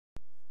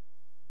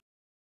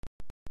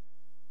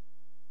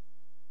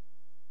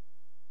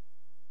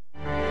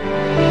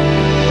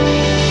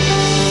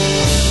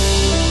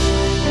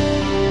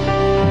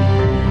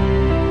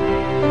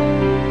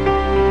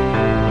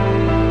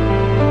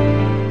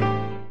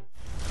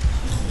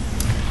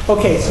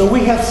Okay, so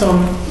we have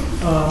some,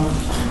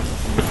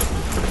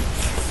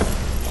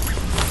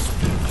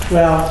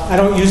 well, I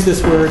don't use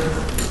this word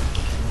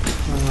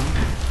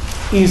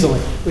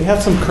easily. We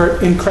have some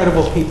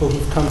incredible people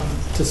who've come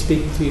to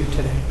speak to you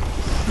today.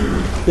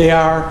 They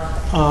are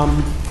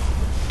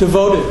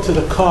devoted to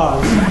the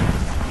cause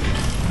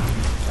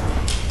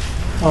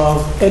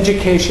of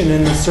education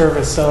in the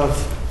service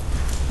of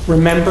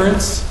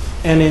remembrance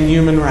and in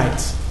human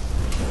rights.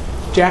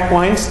 Jack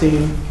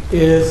Weinstein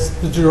is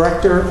the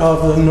director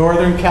of the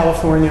Northern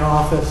California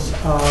office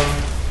of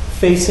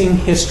Facing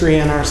History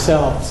and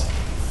Ourselves,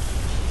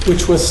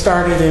 which was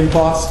started in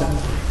Boston.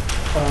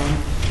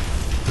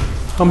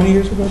 How many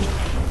years ago?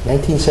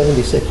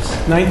 1976.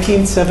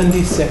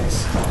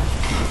 1976.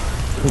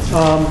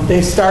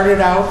 They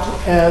started out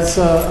as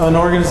an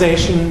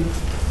organization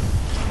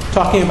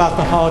talking about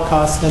the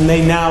Holocaust, and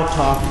they now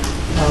talk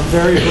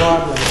very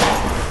broadly,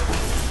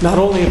 not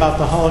only about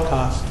the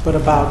Holocaust, but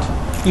about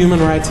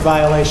human rights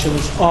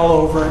violations all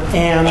over,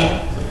 and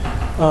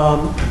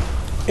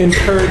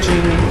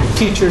encouraging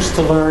teachers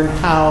to learn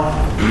how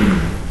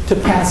to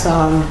pass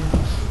on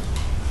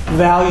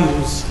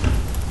values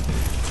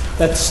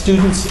that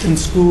students in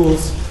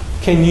schools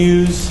can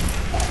use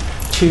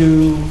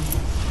to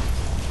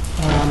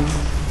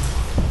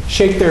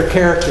shape their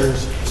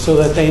characters so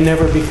that they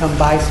never become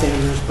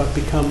bystanders but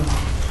become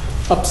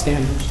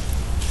upstanders.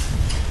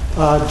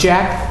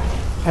 Jack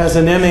has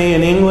an MA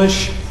in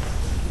English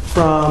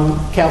from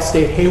Cal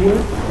State Hayward,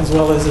 as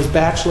well as his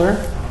bachelor.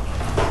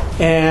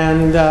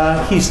 And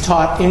he's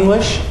taught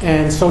English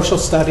and social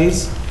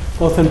studies,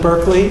 both in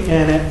Berkeley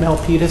and at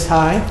Milpitas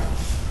High.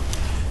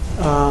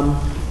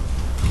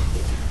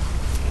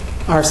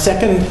 Our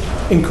second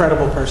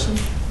incredible person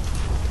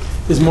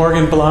is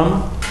Morgan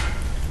Blum.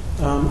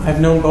 I've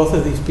known both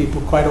of these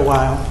people quite a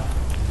while.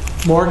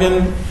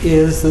 Morgan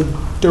is the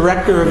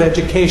Director of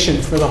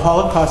Education for the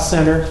Holocaust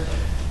Center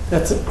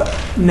that's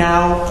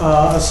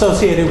now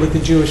associated with the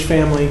Jewish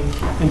Family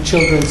and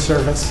Children's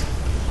Service.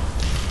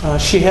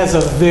 She has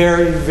a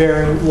very,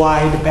 very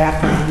wide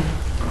background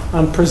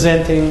on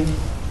presenting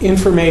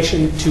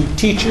information to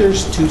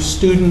teachers, to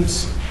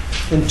students,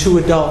 and to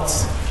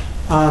adults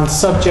on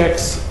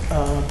subjects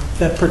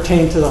that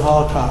pertain to the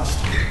Holocaust.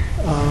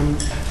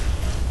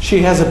 She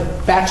has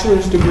a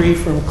bachelor's degree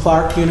from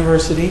Clark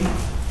University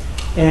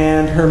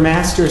and her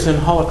master's in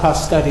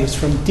Holocaust Studies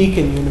from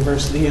Deakin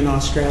University in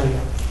Australia.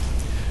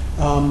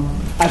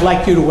 I'd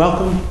like you to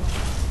welcome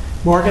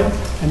Morgan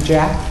and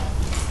Jack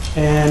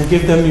and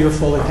give them your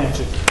full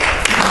attention.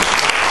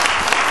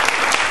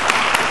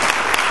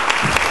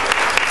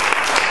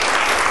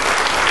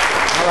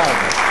 All right.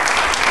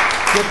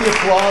 Get the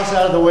applause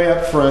out of the way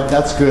up front.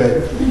 That's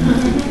good.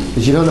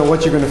 Because you don't know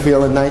what you're going to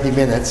feel in 90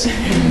 minutes.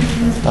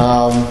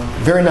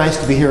 Very nice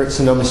to be here at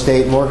Sonoma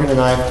State. Morgan and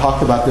I have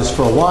talked about this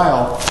for a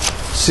while,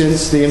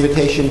 since the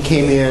invitation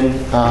came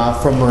in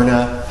from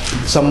Myrna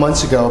some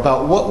months ago,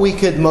 about what we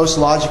could most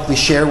logically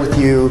share with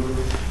you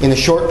in a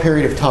short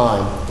period of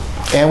time.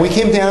 And we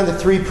came down to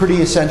three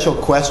pretty essential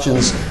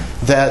questions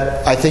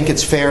that I think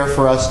it's fair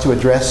for us to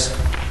address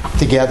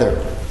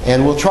together.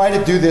 And we'll try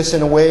to do this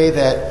in a way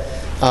that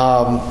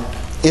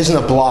isn't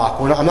a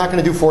block. I'm not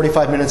going to do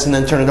 45 minutes and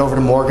then turn it over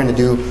to Morgan to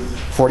do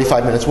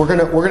 45 minutes. We're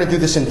going to do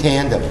this in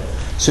tandem.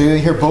 So you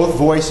hear both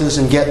voices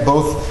and get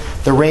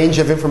both the range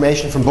of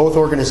information from both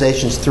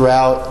organizations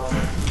throughout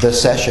the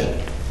session.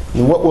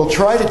 And what we'll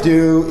try to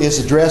do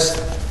is address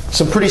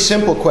some pretty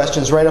simple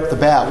questions right up the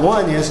bat.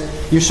 One is,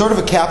 you're sort of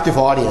a captive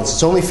audience.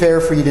 It's only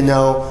fair for you to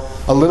know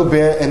a little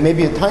bit, and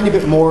maybe a tiny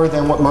bit more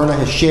than what Myrna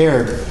has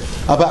shared,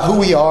 about who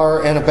we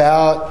are and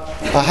about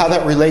how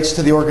that relates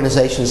to the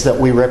organizations that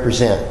we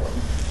represent.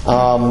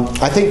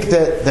 I think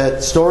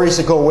that stories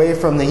that go away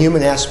from the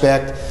human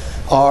aspect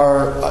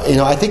are,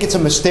 I think it's a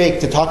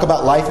mistake to talk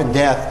about life and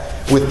death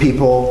with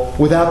people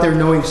without their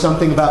knowing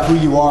something about who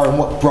you are and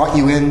what brought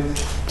you in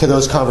to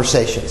those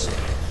conversations.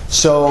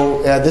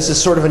 So this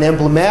is sort of an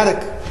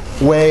emblematic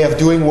way of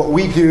doing what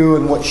we do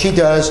and what she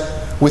does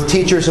with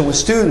teachers and with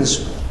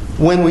students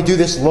when we do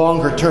this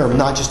longer term,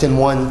 not just in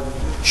one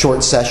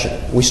short session.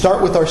 We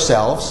start with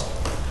ourselves,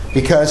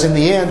 because in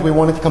the end we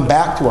want to come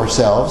back to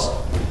ourselves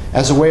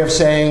as a way of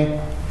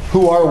saying,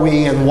 who are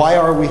we and why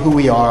are we who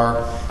we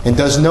are, and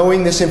does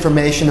knowing this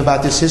information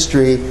about this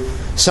history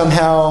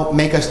somehow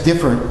make us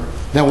different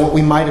than what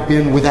we might have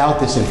been without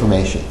this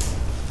information.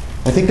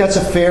 I think that's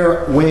a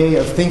fair way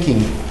of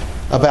thinking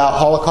about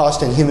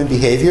Holocaust and human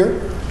behavior.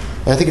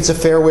 And I think it's a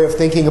fair way of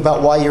thinking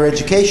about why your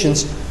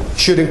educations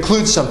should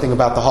include something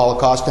about the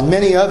Holocaust and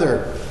many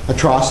other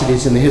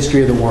atrocities in the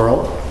history of the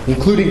world,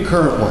 including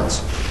current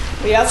ones.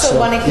 We also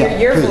want to hear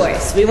your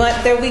voice. There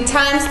will be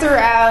times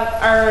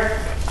throughout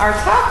our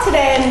talk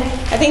today, and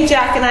I think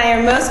Jack and I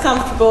are most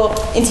comfortable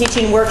in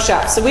teaching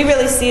workshops. So we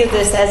really see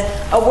this as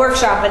a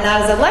workshop and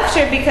not as a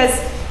lecture, because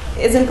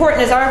as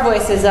important as our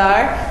voices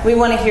are, we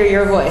want to hear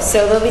your voice.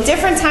 So there'll be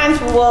different times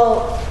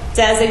we'll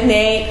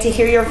designate to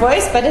hear your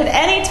voice, but at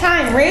any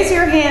time, raise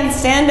your hand,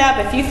 stand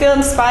up. If you feel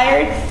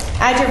inspired,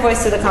 add your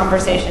voice to the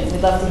conversation.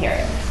 We'd love to hear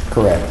it.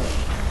 Correct.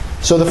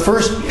 So the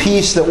first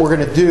piece that we're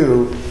going to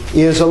do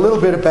is a little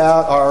bit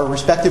about our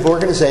respective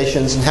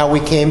organizations and how we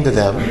came to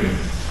them.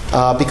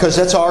 Because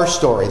that's our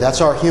story.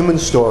 That's our human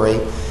story.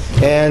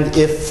 And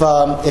if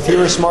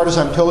you're as smart as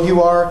I'm told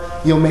you are,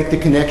 you'll make the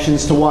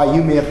connections to why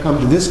you may have come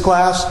to this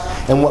class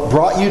and what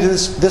brought you to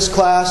this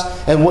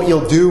class and what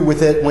you'll do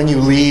with it when you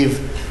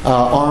leave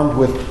armed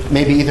with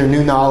maybe either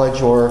new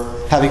knowledge or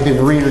having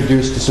been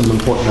reintroduced to some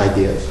important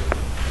ideas.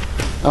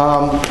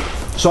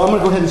 So I'm going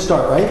to go ahead and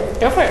start, right?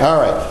 Go for it. All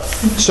right.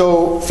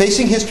 So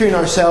Facing History and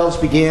Ourselves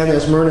began,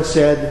 as Myrna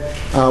said,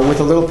 with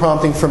a little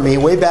prompting from me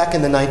way back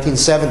in the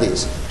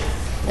 1970s.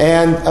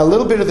 And a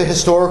little bit of the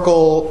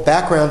historical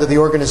background of the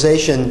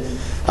organization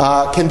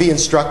can be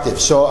instructive.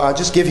 So I'll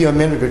just give you a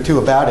minute or two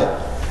about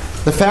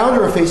it. The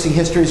founder of Facing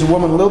History is a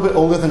woman a little bit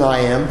older than I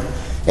am.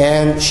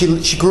 And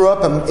she grew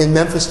up in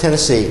Memphis,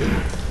 Tennessee.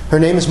 Her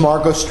name is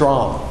Margot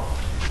Strong.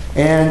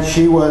 And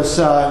she was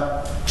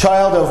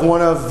child of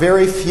one of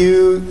very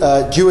few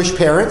Jewish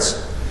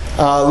parents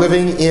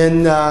living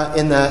in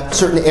the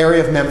certain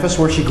area of Memphis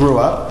where she grew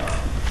up.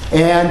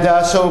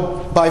 And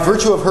so by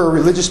virtue of her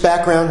religious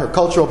background, her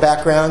cultural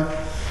background,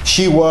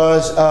 she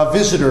was a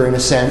visitor, in a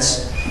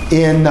sense,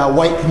 in a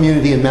white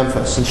community in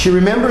Memphis. And she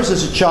remembers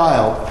as a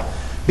child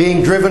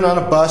being driven on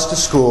a bus to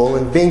school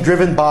and being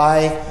driven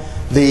by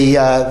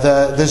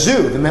the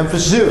zoo, the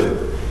Memphis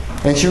Zoo.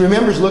 And she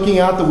remembers looking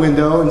out the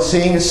window and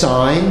seeing a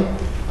sign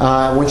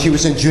when she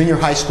was in junior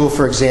high school,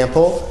 for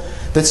example,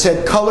 that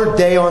said Colored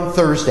Day on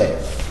Thursday.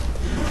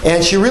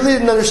 And she really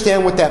didn't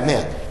understand what that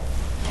meant.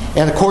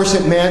 And of course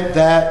it meant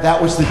that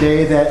that was the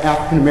day that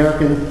African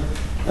American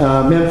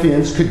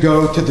Memphians could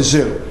go to the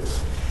zoo.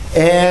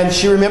 And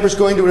she remembers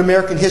going to an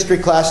American history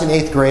class in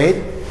 8th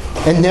grade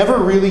and never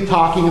really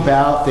talking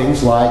about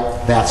things like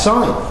that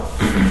sign.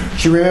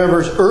 She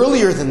remembers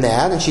earlier than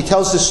that, and she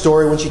tells this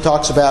story when she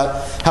talks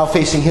about how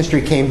Facing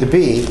History came to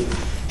be.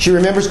 She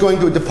remembers going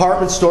to a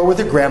department store with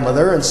her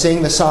grandmother and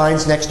seeing the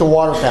signs next to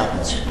water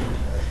fountains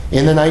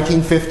in the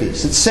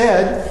 1950s. It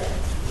said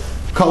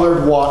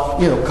colored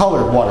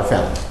water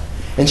fountain.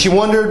 And she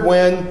wondered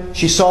when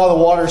she saw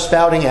the water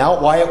spouting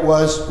out why it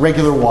was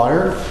regular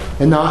water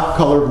and not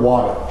colored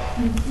water.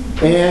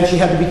 And she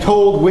had to be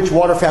told which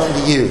water fountain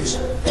to use.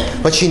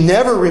 But she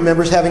never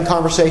remembers having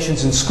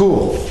conversations in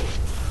school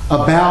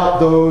about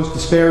those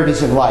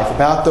disparities in life,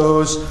 about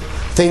those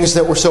things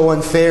that were so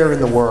unfair in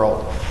the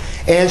world.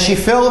 And she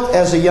felt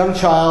as a young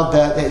child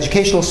that the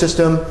educational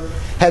system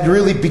had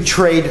really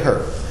betrayed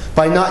her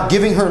by not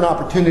giving her an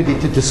opportunity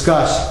to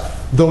discuss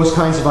those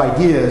kinds of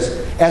ideas.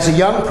 As a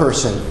young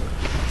person,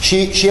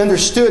 she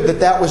understood that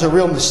that was a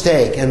real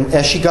mistake. And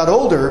as she got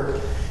older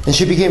and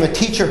she became a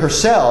teacher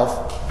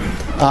herself,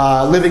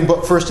 living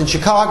first in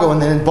Chicago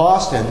and then in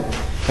Boston,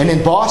 and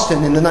in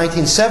Boston in the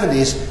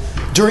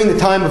 1970s, during the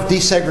time of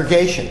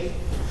desegregation,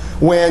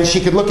 when she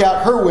could look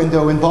out her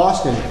window in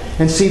Boston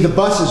and see the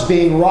buses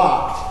being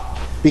rocked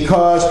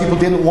because people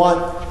didn't want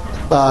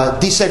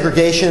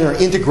desegregation or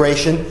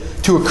integration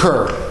to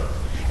occur.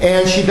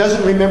 And she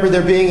doesn't remember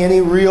there being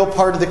any real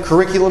part of the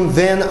curriculum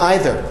then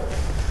either.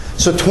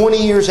 So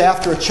 20 years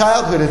after a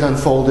childhood had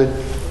unfolded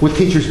with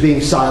teachers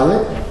being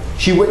silent,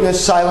 she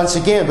witnessed silence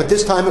again, but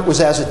this time it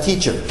was as a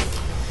teacher.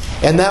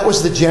 And that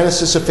was the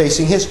genesis of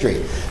Facing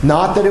History.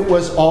 Not that it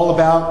was all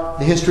about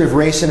the history of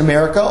race in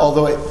America,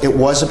 although it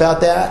was about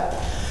that.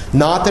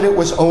 Not that it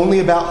was only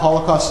about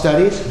Holocaust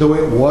studies, though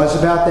it was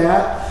about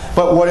that.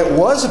 But what it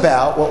was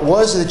about, what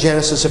was the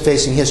genesis of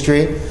Facing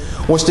History,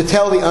 was to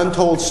tell the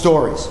untold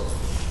stories.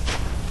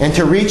 And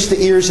to reach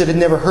the ears that had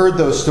never heard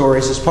those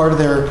stories as part of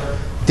their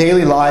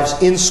daily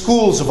lives in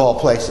schools of all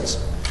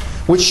places,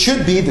 which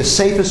should be the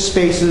safest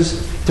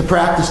spaces to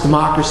practice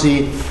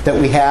democracy that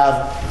we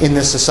have in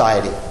this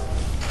society.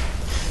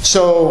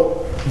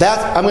 So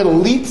I'm going to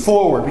leap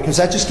forward because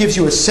that just gives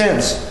you a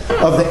sense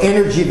of the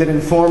energy that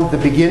informed the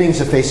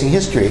beginnings of Facing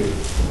History.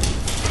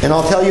 And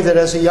I'll tell you that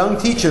as a young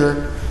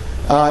teacher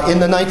in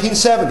the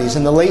 1970s,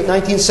 in the late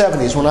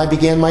 1970s, when I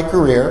began my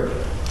career,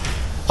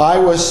 I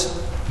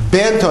was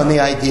bent on the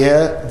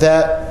idea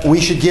that we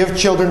should give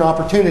children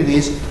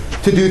opportunities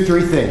to do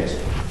three things.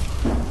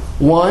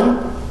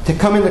 One, to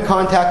come into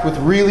contact with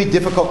really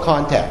difficult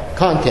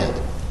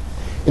content.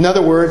 In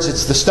other words,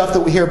 it's the stuff that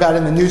we hear about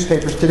in the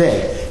newspapers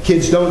today.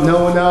 Kids don't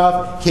know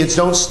enough, kids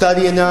don't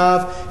study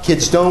enough,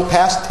 kids don't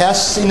pass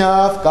tests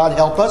enough, God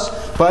help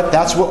us, but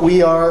that's what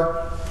we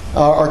are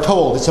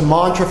told. It's a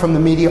mantra from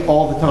the media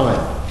all the time.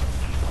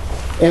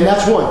 And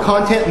that's one.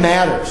 Content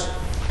matters.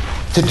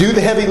 To do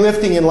the heavy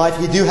lifting in life,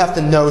 you do have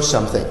to know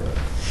something.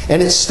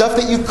 And it's stuff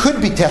that you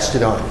could be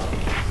tested on.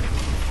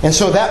 And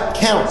so that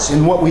counts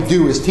in what we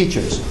do as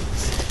teachers.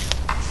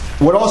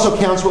 What also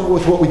counts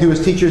with what we do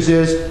as teachers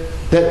is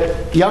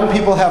that young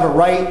people have a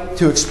right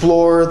to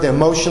explore the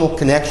emotional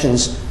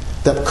connections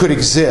that could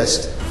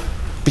exist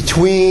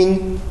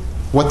between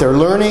what they're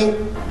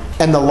learning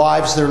and the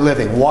lives they're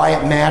living. Why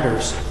it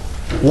matters.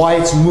 Why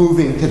it's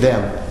moving to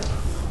them.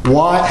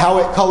 How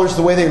it colors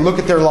the way they look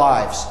at their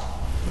lives.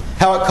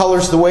 How it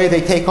colors the way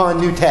they take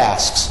on new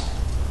tasks.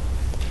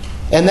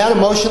 And that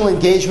emotional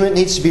engagement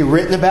needs to be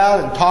written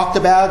about and talked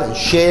about and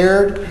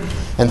shared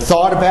and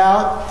thought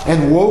about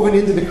and woven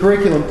into the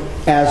curriculum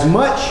as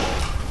much,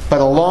 but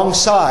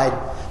alongside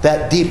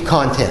that deep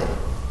content.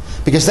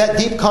 Because that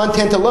deep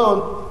content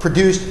alone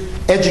produced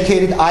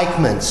educated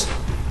Eichmanns.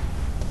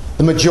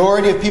 The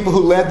majority of people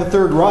who led the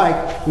Third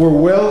Reich were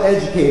well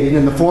educated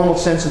in the formal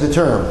sense of the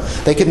term.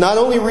 They could not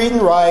only read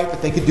and write,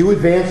 but they could do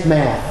advanced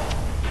math.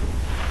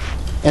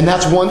 And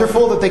that's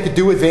wonderful that they could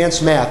do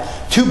advanced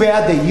math. Too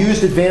bad they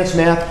used advanced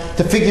math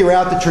to figure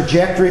out the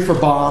trajectory for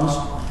bombs,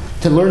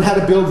 to learn how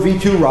to build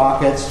V-2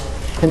 rockets,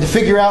 and to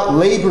figure out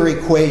labor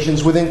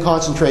equations within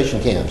concentration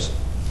camps.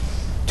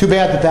 Too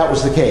bad that that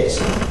was the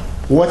case.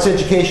 What's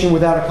education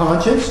without a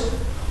conscience?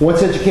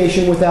 What's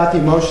education without the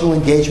emotional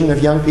engagement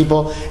of young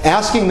people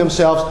asking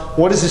themselves,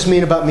 what does this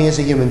mean about me as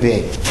a human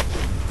being?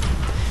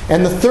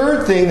 And the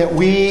third thing that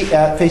we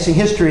at Facing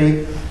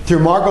History, through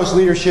Margot's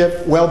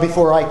leadership well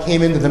before I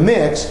came into the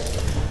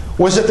mix,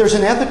 was that there's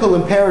an ethical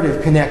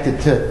imperative connected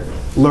to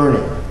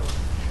learning.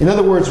 In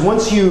other words,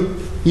 once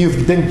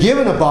you've been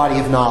given a body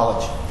of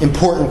knowledge,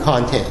 important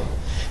content,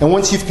 and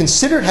once you've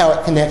considered how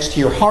it connects to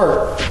your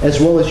heart as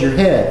well as your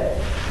head,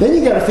 then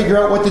you've got to figure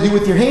out what to do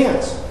with your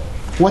hands,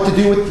 what to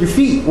do with your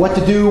feet, what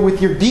to do with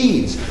your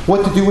deeds,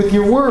 what to do with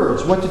your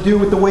words, what to do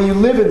with the way you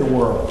live in the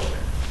world.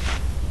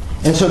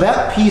 And so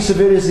that piece of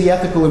it is the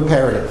ethical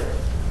imperative.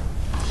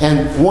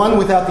 And one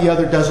without the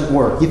other doesn't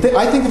work.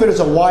 I think of it as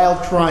a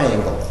wild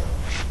triangle.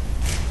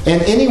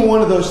 And any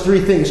one of those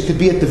three things could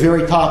be at the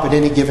very top at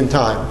any given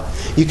time.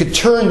 You could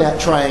turn that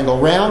triangle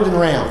round and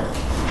round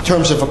in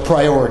terms of a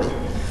priority.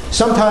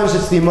 Sometimes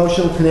it's the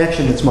emotional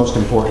connection that's most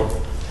important.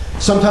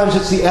 Sometimes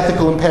it's the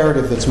ethical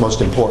imperative that's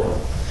most important.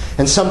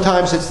 And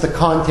sometimes it's the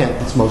content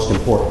that's most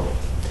important.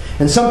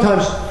 And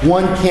sometimes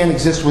one can't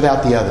exist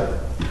without the other.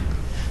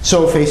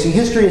 So Facing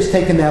History has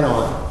taken that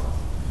on.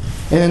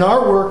 And in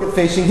our work at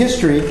Facing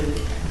History,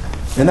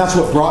 and that's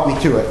what brought me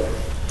to it.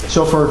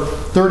 So for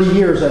 30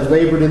 years I've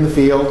labored in the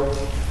field,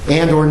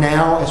 and or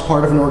now as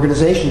part of an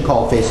organization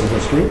called Facing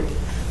History,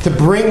 to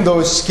bring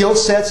those skill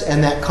sets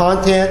and that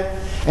content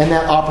and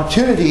that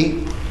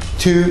opportunity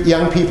to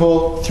young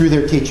people through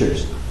their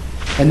teachers.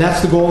 And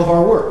that's the goal of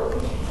our work.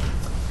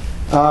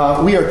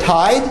 We are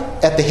tied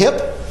at the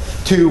hip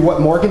to what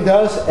Morgan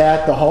does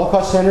at the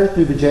Holocaust Center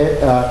through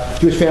the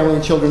Jewish Family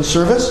and Children's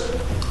Service.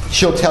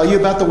 She'll tell you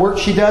about the work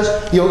she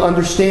does. You'll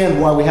understand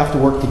why we have to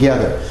work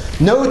together.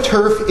 No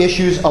turf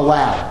issues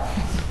allowed.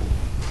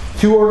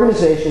 Two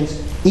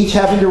organizations, each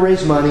having to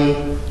raise money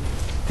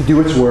to do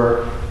its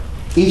work,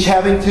 each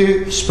having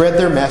to spread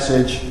their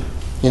message,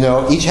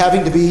 each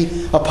having to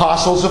be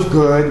apostles of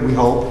good, we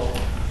hope,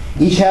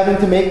 each having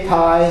to make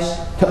ties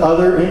to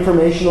other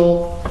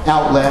informational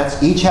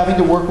outlets, each having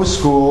to work with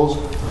schools.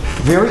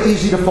 Very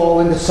easy to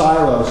fall into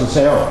silos and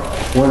say,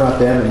 oh, we're not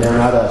them and they're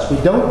not us. We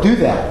don't do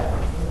that.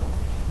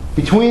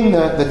 Between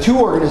the two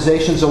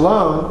organizations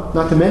alone,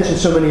 not to mention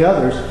so many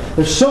others,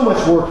 there's so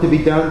much work to be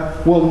done.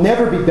 We'll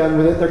never be done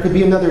with it. There could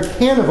be another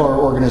 10 of our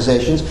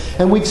organizations,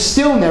 and we'd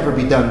still never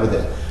be done with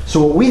it.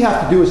 So what we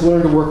have to do is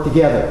learn to work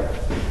together.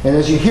 And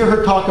as you hear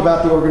her talk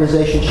about the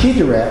organization she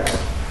directs,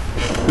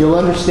 you'll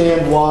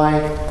understand why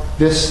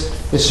this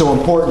is so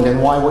important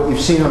and why what you've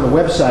seen on the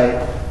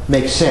website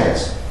makes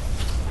sense.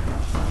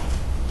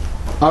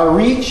 Our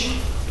reach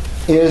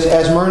is,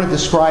 as Myrna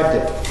described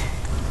it,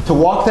 to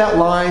walk that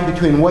line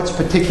between what's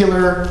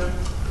particular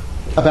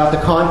about the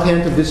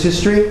content of this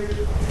history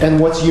and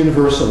what's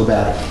universal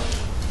about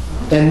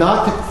it. And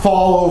not to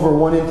fall over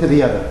one into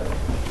the other.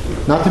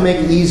 Not to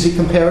make easy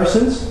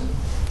comparisons,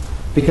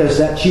 because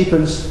that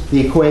cheapens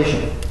the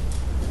equation.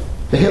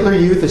 The Hitler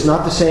Youth is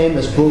not the same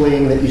as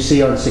bullying that you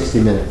see on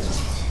 60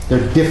 Minutes.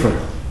 They're different.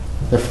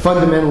 They're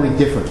fundamentally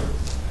different.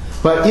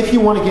 But if you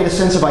want to get a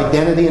sense of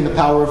identity and the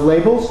power of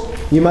labels,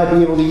 you might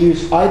be able to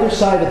use either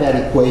side of that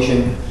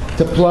equation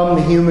to plumb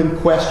the human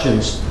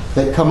questions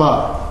that come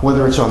up,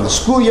 whether it's on the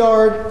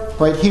schoolyard,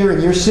 right here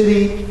in your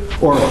city,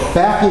 or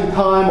back in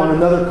time on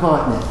another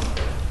continent.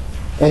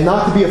 And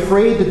not to be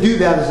afraid to do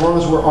that as long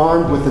as we're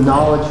armed with the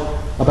knowledge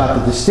about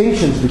the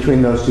distinctions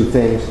between those two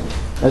things,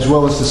 as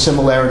well as the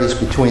similarities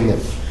between them.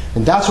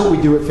 And that's what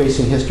we do at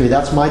Facing History.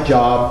 That's my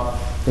job.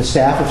 The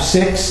staff of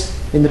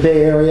 6 in the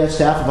Bay Area,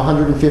 staff of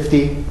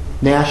 150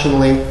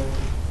 nationally,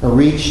 a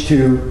reach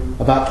to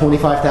about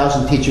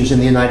 25,000 teachers in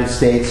the United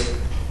States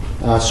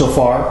so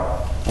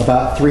far,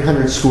 about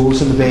 300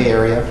 schools in the Bay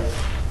Area,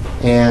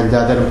 and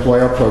that employ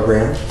our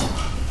program.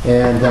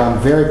 And I'm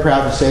very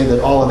proud to say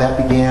that all of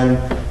that began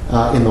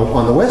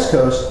on the West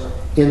Coast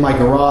in my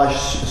garage.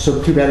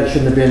 So too bad it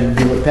shouldn't have been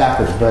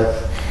Hewlett-Packard,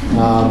 but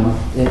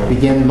it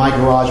began in my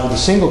garage with a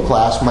single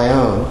class, my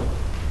own.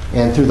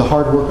 And through the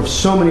hard work of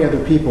so many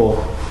other people,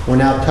 we're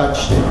now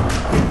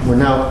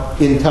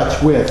in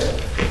touch with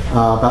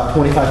about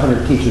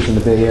 2,500 teachers in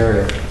the Bay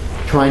Area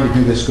trying to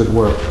do this good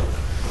work.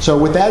 So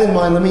with that in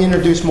mind, let me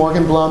introduce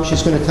Morgan Blum.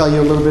 She's going to tell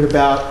you a little bit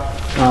about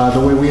the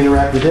way we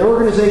interact with their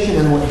organization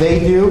and what they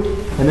do,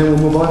 and then we'll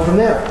move on from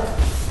there.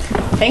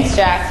 Thanks,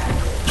 Jack.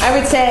 I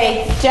would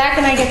say Jack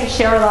and I get to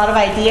share a lot of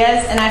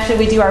ideas, and actually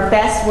we do our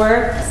best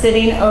work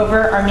sitting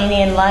over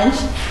Armenian lunch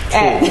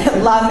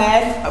at La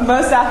Med,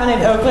 most often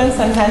in Oakland,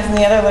 sometimes in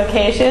the other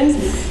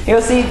locations.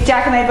 You'll see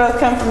Jack and I both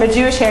come from a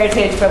Jewish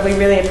heritage, but we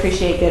really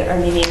appreciate good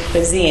Armenian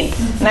cuisine.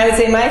 And I would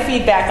say my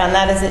feedback on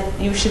that is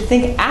that you should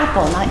think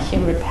Apple, not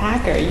Hewlett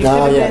Packard. You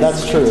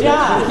that's true.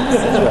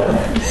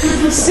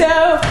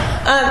 So,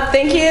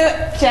 thank you,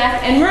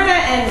 Jack and Myrna,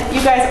 and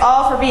you guys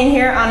all for being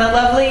here on a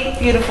lovely,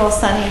 beautiful,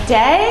 sunny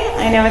day.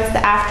 I know it's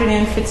the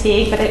afternoon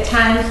fatigue, but at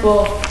times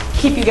we'll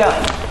keep you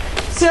going.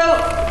 So,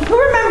 who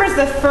remembers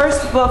the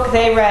first book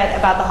they read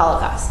about the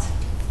Holocaust?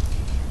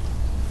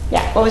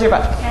 Yeah, what was your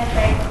book?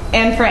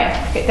 Anne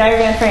Frank. Okay, Diary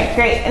of Anne Frank.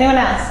 Great. Anyone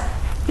else?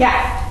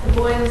 Yeah. The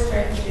Boy in the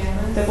Striped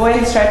Pajamas. The Boy in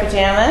the Striped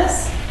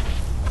Pajamas.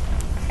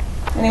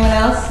 Anyone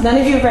else? None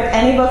of you have read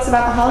any books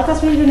about the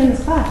Holocaust? What are you doing in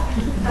this class?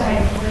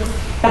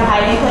 The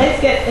Hiding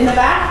Place. Get in the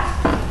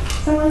back.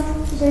 Someone?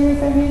 Did they raise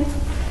their hand?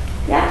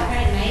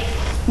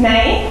 Yeah?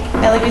 Night.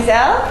 Elie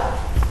Wiesel.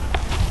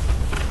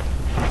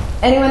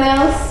 Anyone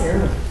else?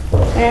 Here.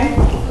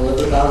 I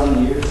lived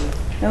 1,000 years.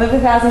 I lived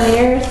 1,000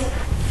 years.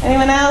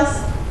 Anyone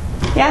else?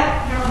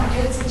 Yeah? No,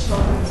 it's a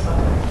children's book.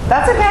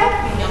 That's okay.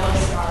 The Yellow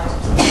Star.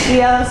 The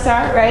Yellow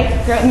Star, right?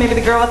 Maybe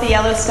the girl with the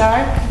yellow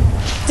star.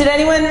 Did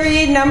anyone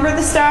read Number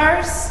the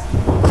Stars?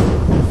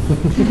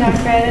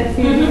 Jack read it. A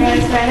few of you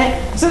guys read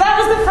it. So that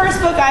was the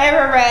first book I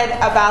ever read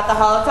about the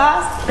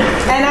Holocaust.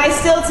 And I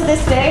still, to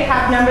this day,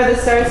 have Number the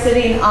Stars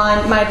sitting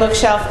on my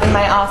bookshelf in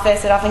my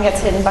office. It often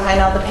gets hidden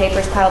behind all the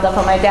papers piled up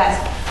on my desk.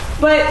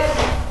 But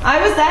I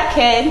was that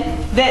kid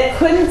that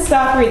couldn't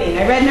stop reading.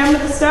 I read Number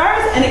the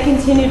Stars, and it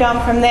continued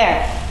on from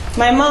there.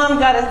 My mom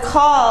got a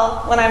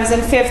call when I was in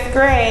 5th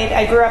grade.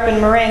 I grew up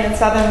in Marin, in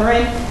southern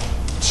Marin.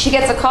 She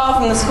gets a call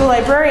from the school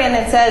librarian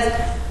that says,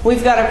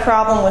 "We've got a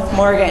problem with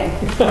Morgan."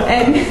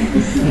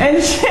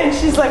 And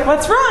she's like,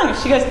 "What's wrong?"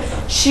 She goes,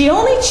 "She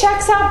only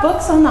checks out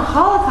books on the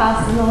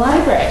Holocaust in the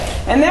library."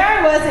 And there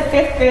I was, a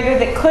 5th grader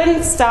that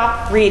couldn't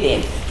stop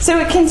reading. So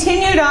it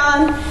continued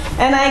on,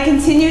 and I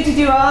continued to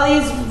do all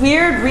these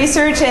weird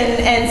research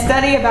and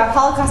study about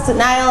Holocaust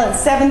denial in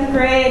 7th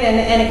grade,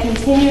 and it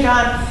continued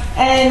on.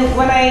 And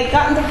when I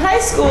got into high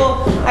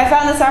school, I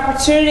found this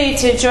opportunity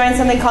to join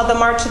something called the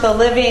March of the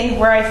Living,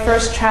 where I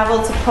first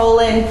traveled to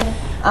Poland,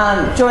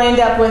 joined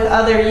up with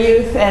other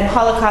youth and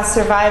Holocaust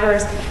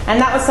survivors,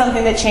 and that was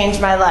something that changed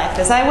my life.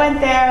 As I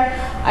went there,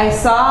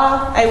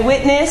 I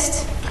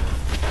witnessed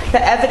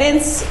the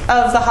evidence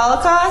of the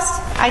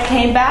Holocaust. I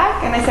came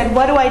back and I said,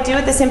 what do I do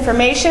with this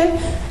information?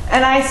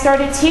 And I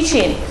started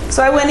teaching.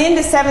 So I went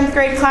into 7th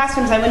grade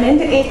classrooms, I went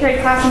into 8th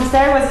grade classrooms.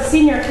 There I was a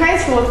senior in high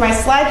school with my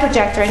slide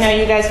projector. I know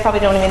you guys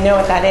probably don't even know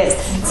what that is.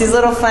 It's these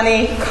little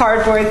funny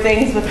cardboard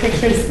things with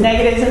pictures,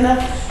 negatives in them.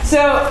 So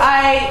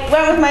I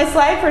went with my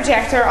slide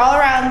projector all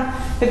around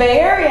the Bay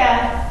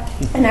Area.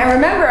 And I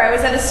remember I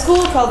was at a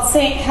school called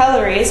St.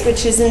 Hilary's,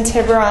 which is in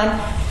Tiburon.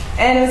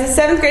 And it was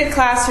a 7th grade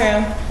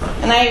classroom.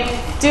 And I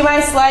do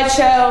my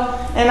slideshow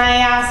and I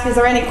ask, is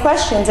there any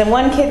questions? And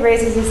one kid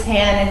raises his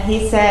hand and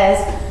he says,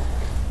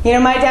 you know,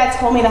 my dad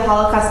told me the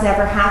Holocaust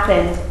never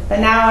happened, but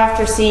now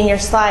after seeing your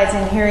slides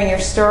and hearing your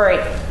story,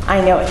 I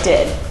know it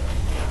did.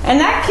 And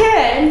that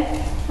kid,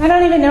 I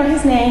don't even know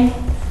his name,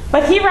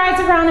 but he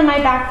rides around in my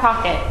back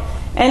pocket.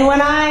 And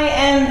when I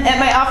am at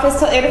my office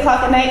till 8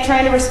 o'clock at night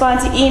trying to respond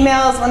to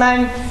emails, when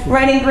I'm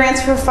writing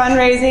grants for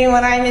fundraising,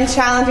 when I'm in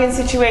challenging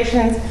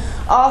situations,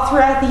 all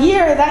throughout the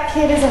year, that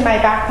kid is in my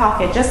back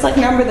pocket, just like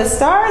Number the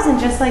Stars and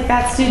just like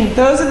that student.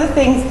 Those are the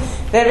things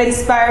that have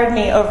inspired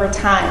me over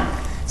time.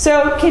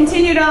 So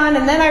continued on,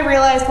 and then I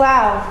realized,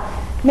 wow,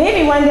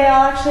 maybe one day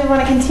I'll actually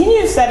want to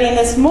continue studying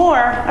this more.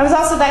 I was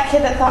also that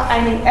kid that thought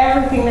I knew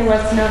everything there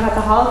was to know about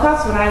the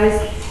Holocaust when I was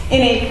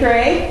in 8th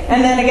grade,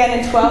 and then again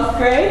in 12th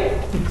grade.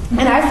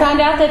 And I found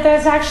out that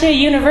there's actually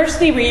a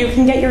university where you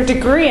can get your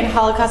degree in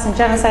Holocaust and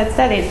Genocide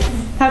Studies.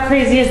 How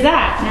crazy is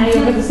that? Now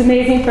you have this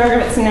amazing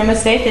program at Sonoma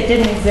State that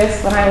didn't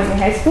exist when I was in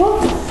high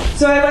school.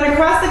 So I went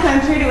across the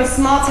country to a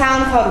small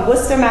town called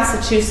Worcester,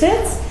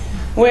 Massachusetts,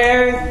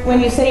 where when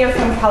you say you're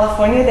from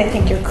California, they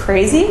think you're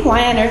crazy.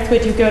 Why on earth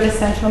would you go to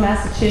central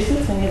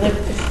Massachusetts when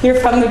you're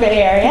from the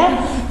Bay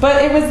Area?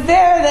 But it was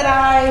there that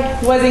I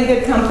was in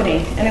good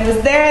company. And it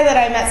was there that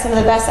I met some of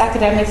the best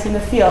academics in the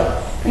field.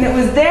 And it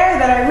was there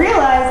that I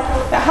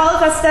realized that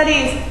Holocaust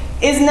studies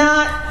is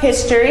not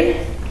history.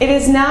 It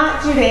is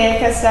not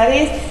Judaica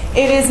studies.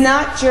 It is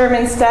not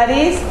German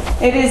studies.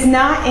 It is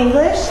not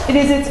English. It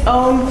is its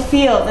own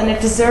field, and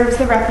it deserves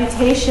the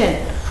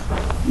reputation.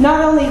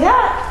 Not only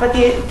that, but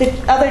the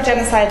other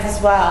genocides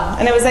as well.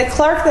 And it was at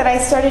Clark that I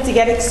started to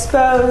get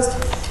exposed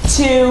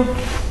to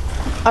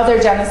other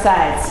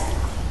genocides.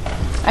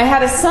 I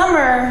had a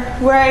summer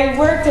where I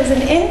worked as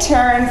an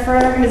intern for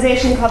an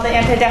organization called the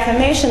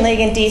Anti-Defamation League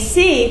in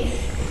D.C.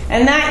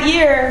 And that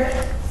year,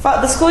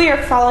 the school year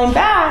following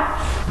back,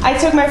 I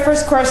took my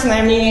first course in the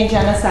Armenian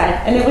genocide.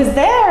 And it was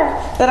there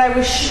that I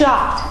was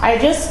shocked. I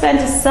just spent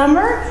a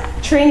summer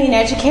training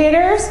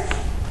educators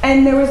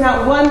and there was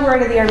not one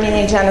word of the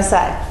Armenian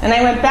genocide. And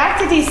I went back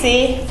to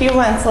DC a few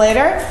months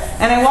later,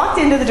 and I walked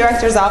into the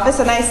director's office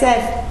and I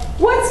said,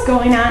 what's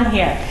going on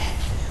here?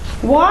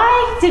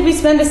 Why did we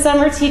spend a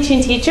summer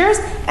teaching teachers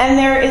and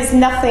there is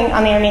nothing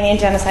on the Armenian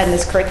genocide in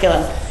this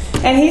curriculum?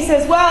 And he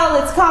says,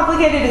 well, it's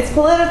complicated, it's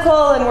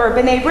political, and we're a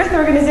B'nai B'rith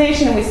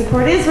organization, and we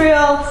support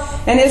Israel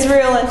and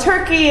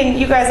Turkey, and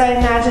you guys, I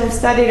imagine, have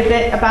studied a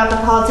bit about the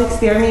politics of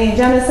the Armenian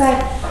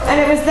genocide. And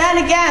it was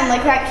then again,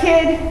 like that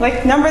kid,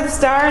 like Number of the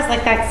Stars,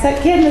 like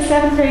that kid in the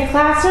 7th grade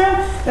classroom,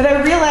 that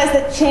I realized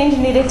that change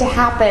needed to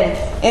happen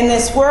in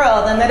this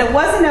world, and that it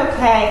wasn't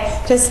okay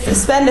to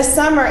spend a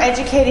summer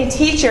educating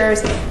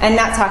teachers and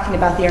not talking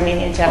about the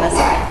Armenian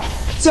genocide.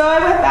 So I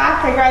went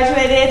back, I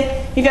graduated.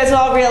 You guys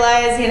all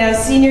realize,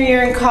 senior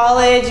year in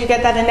college, you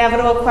get that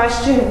inevitable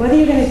question, what are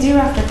you going to do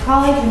after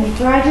college when you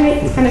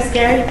graduate? It's kind of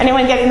scary.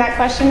 Anyone getting that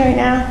question right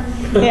now?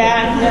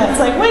 Yeah, it's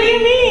like, what do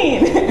you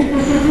mean?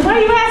 Why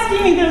are you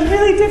asking me those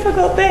really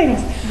difficult things?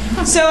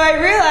 So I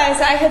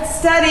realized I had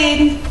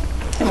studied,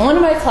 in one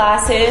of my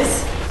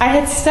classes, I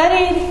had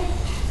studied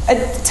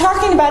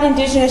talking about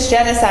indigenous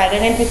genocide,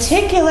 and in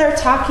particular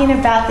talking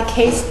about the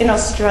case in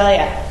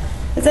Australia.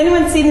 Has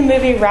anyone seen the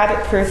movie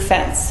Rabbit Proof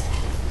Fence?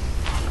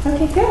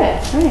 Okay, good.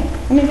 All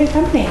right. I'm in good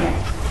company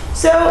here.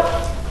 So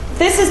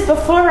this is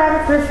before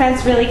Rabbit Proof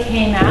Fence really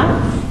came out,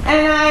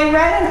 and I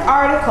read an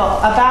article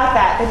about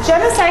that. That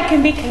genocide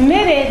can be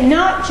committed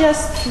not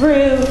just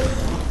through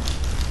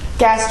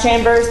gas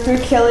chambers, through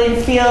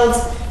killing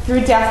fields,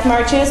 through death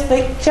marches,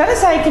 but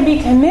genocide can be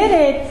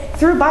committed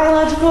through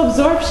biological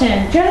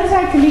absorption.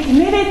 Genocide can be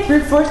committed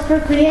through forced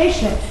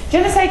procreation.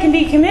 Genocide can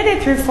be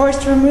committed through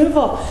forced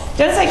removal.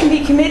 Genocide can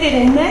be committed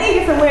in many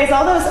different ways.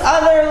 All those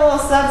other little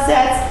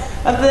subsets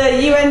of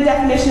the UN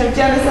definition of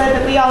genocide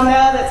that we all know,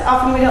 that's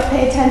often we don't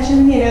pay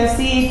attention,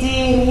 C, D,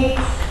 and E.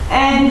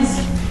 And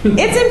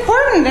it's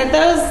important that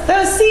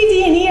those C,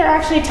 D, and E are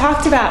actually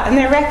talked about and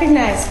they're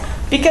recognized.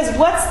 Because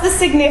what's the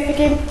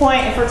significant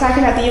point, if we're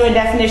talking about the UN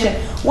definition,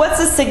 what's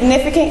the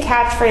significant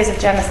catchphrase of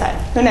genocide?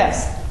 Who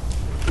knows?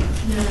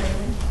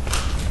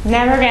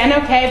 Never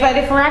again, okay, but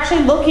if we're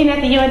actually looking at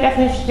the UN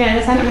definition of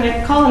genocide, I'm going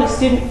to call in a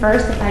student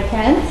first if I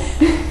can.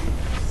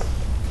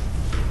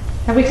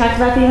 Have we talked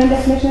about the UN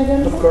definition of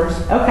genocide? Of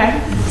course. Okay,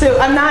 so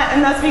I'm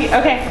not speaking,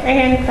 okay, right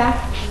here in the back.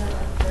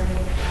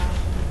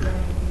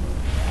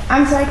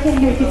 I'm sorry, I can't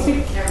hear you, can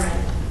you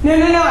speak?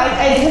 No,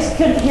 I just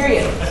couldn't hear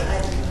you.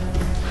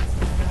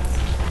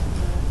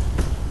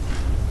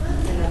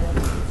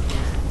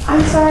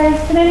 I'm sorry,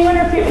 can anyone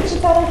repeat what you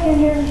thought? I can't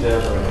hear you.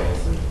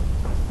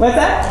 What's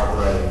that?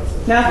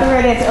 Not the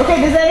right answer. Okay,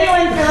 does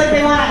anyone feel like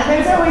they want to?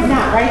 There's always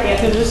not right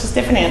answers, there's just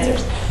different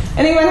answers.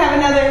 Anyone have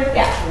another?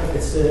 Yeah.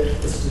 It's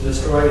to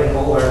destroy in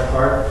whole or in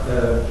part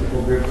the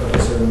people group of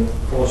a certain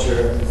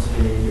culture. It's to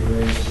be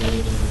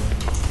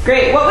erased.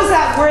 Great. What was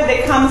that word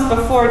that comes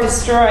before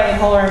destroy in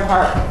whole or in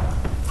part?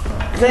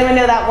 Does anyone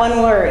know that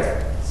one word?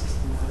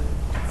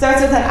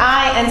 Starts with an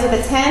I, ends with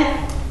a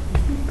 10.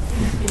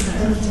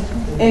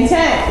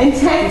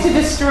 Intent to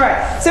destroy.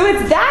 So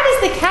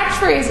that is the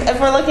catchphrase if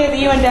we're looking at the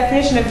UN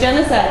definition of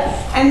genocide.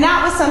 And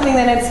that was something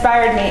that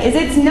inspired me, is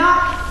it's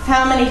not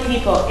how many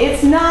people,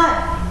 it's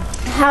not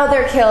how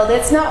they're killed,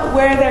 it's not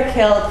where they're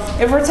killed.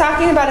 If we're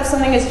talking about if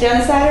something is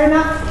genocide or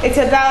not, it's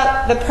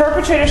about the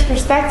perpetrator's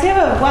perspective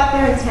of what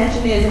their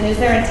intention is, and is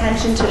their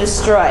intention to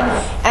destroy.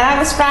 And I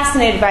was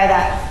fascinated by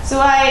that. So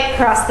I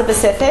crossed the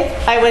Pacific,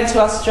 I went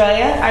to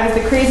Australia, I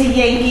was the crazy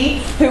Yankee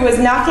who was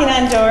knocking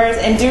on doors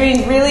and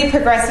doing really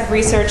progressive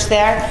research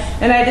there,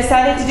 and I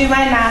decided to do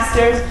my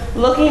master's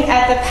looking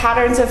at the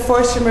patterns of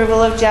forced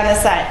removal of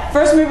genocide.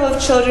 Forced removal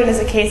of children is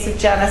a case of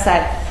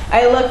genocide.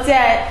 I looked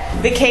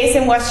at the case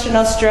in Western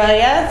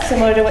Australia,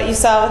 similar to what you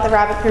saw with the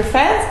rabbit-proof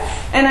fence,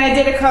 and I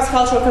did a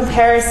cross-cultural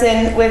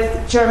comparison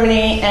with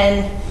Germany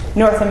and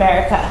North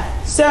America.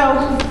 So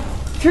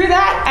through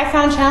that, I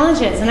found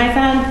challenges, and I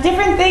found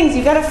different things.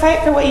 You've got to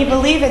fight for what you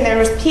believe in. There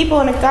was people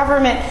in a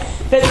government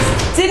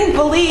that didn't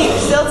believe,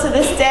 still to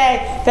this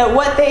day, that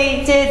what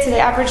they did to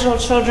the Aboriginal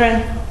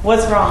children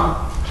was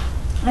wrong.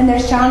 And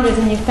there's challenges,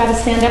 and you've got to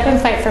stand up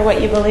and fight for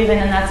what you believe in,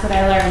 and that's what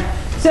I learned.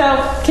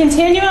 So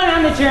continuing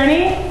on the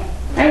journey,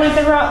 I went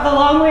the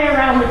long way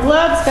around the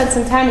globe, spent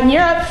some time in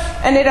Europe,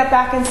 ended up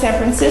back in San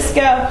Francisco,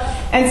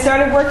 and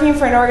started working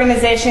for an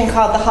organization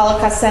called the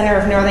Holocaust Center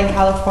of Northern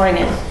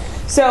California.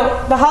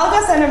 So the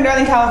Holocaust Center of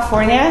Northern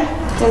California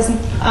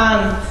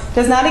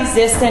does not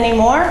exist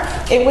anymore.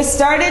 It was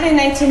started in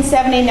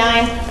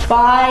 1979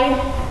 by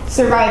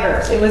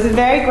survivors. It was a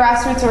very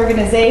grassroots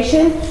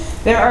organization.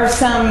 There are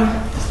some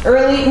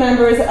early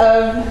members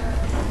of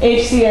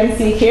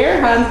HCNC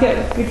here. Hans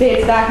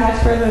dates back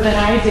much further than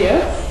I do.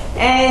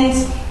 And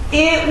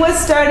it was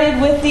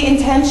started with the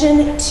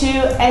intention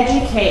to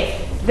educate.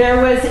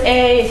 There was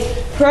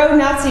a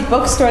pro-Nazi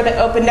bookstore that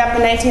opened up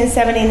in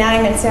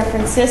 1979 in San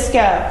Francisco.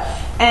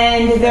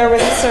 And there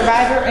was a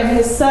survivor and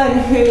his son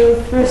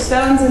who threw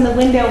stones in the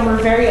window and were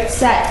very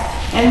upset.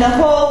 And the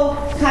whole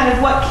kind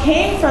of what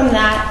came from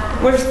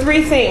that was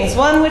three things.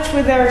 One, which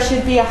there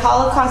should be a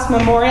Holocaust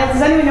memorial.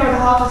 Does anyone know where the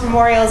Holocaust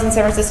memorial is in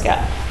San Francisco?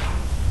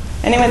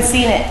 Anyone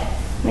seen it?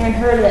 Anyone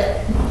heard of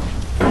it?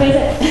 What is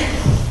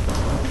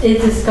it?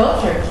 It's a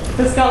sculpture.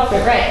 The sculpture,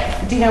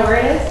 right. Do you know where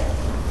it is?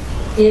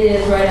 It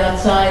is right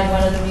outside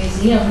one of the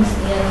museums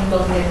in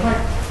Bellevue Park.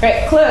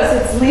 Right, close.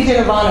 It's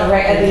Legion of Honor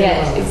right at the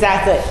edge.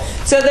 Exactly.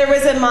 So there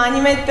was a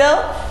monument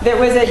built. There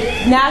was a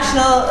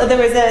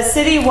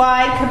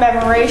citywide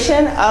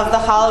commemoration of the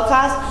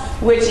Holocaust,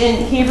 which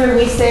in Hebrew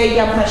we say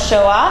Yom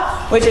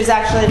HaShoah, which is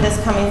actually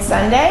this coming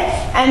Sunday.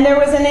 And there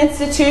was an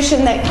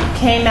institution that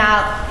came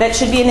out that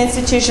should be an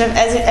institution of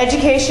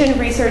education,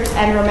 research,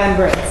 and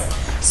remembrance.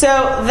 So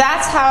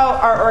that's how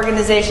our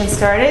organization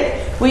started.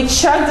 We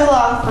chugged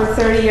along for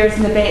 30 years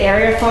in the Bay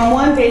Area, from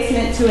one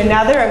basement to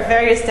another of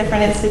various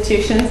different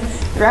institutions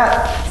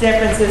throughout San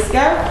Francisco.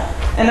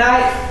 And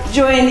I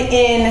joined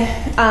in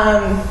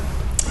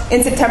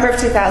September of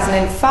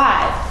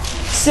 2005.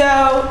 So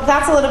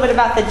that's a little bit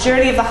about the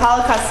journey of the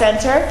Holocaust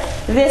Center.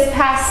 This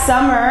past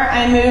summer,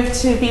 I moved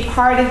to be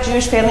part of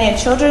Jewish Family and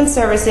Children's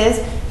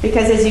Services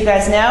because, as you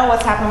guys know,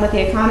 what's happened with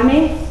the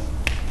economy?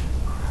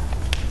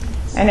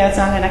 I know it's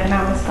not an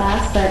economics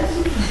class, but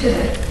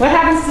what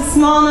happens to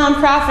small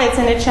nonprofits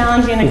in a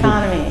challenging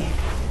economy?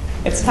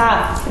 It's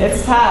tough.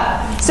 It's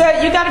tough. So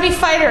you got to be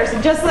fighters.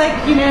 Just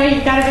like, you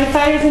got to be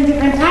fighters in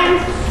different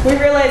times. We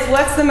realize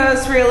what's the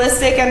most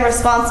realistic and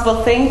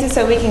responsible thing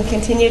so we can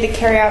continue to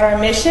carry out our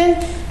mission,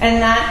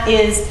 and that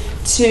is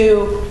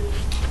to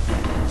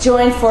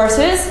join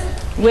forces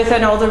with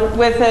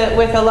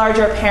a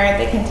larger parent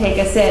that can take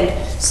us in.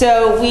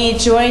 So we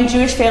joined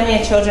Jewish Family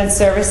and Children's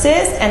Services,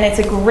 and it's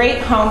a great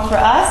home for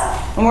us,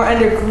 and we're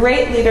under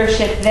great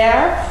leadership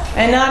there.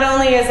 And not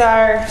only is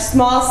our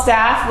small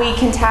staff, we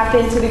can tap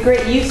into the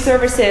great youth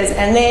services,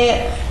 and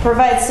they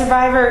provide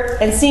survivor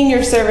and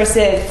senior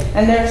services,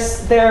 and they're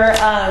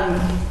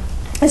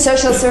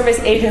social service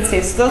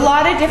agencies. So there's a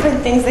lot of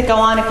different things that go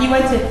on. If you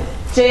went to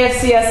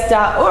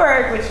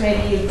jfcs.org, which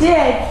maybe you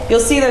did, you'll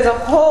see there's a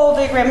whole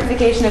big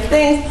ramification of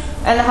things,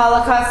 and the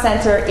Holocaust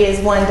Center is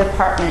one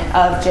department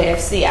of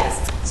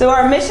JFCS. So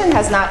our mission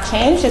has not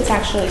changed, it's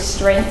actually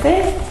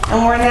strengthened,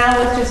 and we're now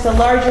with just a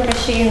larger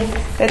machine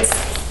that's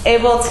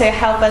able to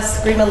help us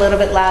scream a little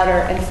bit louder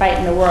and fight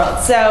in the world.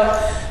 So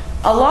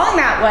along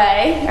that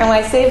way, and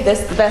I saved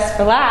this the best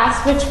for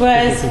last, which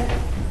was,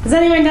 has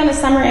anyone done a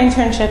summer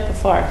internship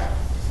before?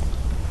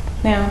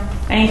 No.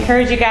 I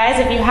encourage you guys,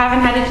 if you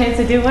haven't had a chance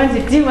to do one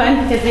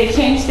because they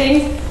change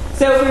things.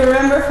 So if you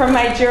remember from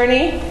my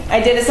journey, I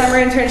did a summer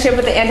internship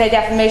with the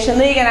Anti-Defamation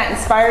League, and that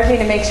inspired me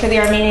to make sure the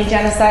Armenian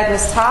genocide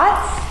was taught.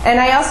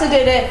 And I also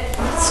did a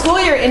school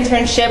year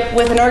internship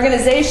with an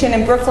organization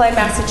in Brookline,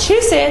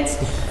 Massachusetts,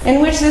 in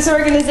which this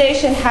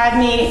organization had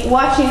me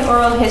watching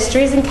oral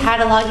histories and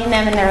cataloging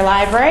them in their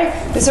library.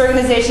 This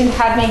organization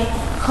had me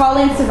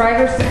calling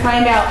survivors to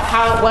find out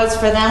how it was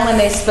for them when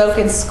they spoke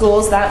in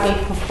schools that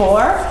week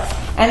before.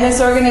 And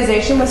this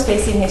organization was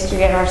facing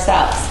history at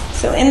ourselves.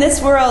 So in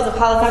this world of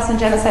Holocaust and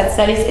Genocide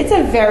studies, it's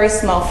a very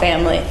small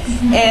family.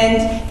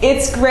 And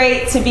it's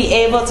great to be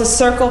able to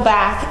circle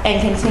back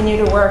and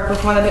continue to work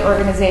with one of the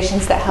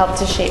organizations that helped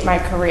to shape my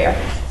career.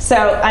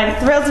 So I'm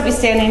thrilled to be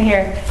standing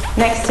here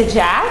next to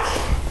Jack,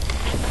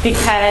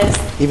 because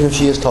even if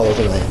she is taller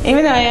than I am.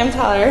 Even though I am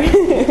taller,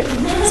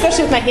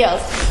 especially with my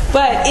heels.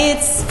 But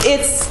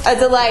it's a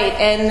delight,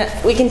 and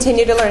we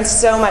continue to learn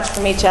so much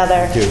from each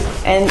other.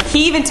 And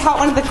he even taught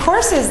one of the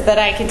courses that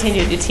I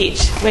continued to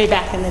teach way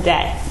back in the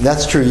day.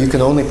 That's true. You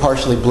can only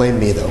partially blame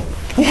me, though.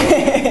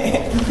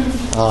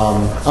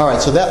 All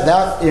right, so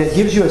that it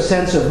gives you a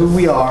sense of who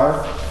we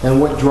are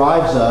and what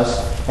drives us.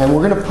 And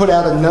we're going to put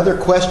out another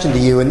question to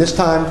you, and this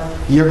time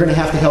you're going to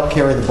have to help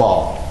carry the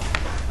ball.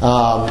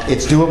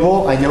 It's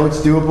doable. I know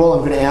it's doable. I'm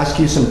going to ask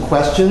you some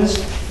questions,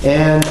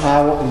 and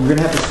you're going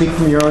to have to speak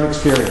from your own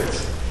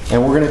experience.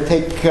 And we're going to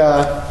take,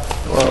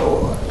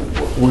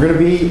 we're going to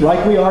be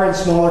like we are in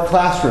smaller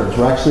classrooms.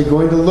 We're actually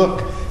going to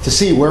look to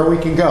see where we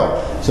can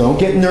go. So don't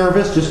get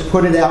nervous. Just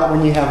put it out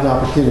when you have an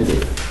opportunity.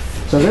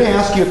 So I'm going to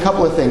ask you a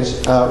couple of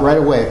things right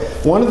away.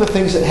 One of the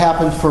things that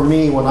happened for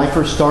me when I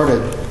first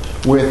started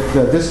with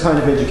this kind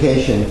of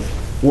education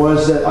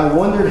was that I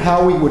wondered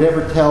how we would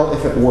ever tell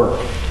if it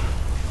worked.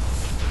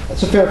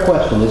 That's a fair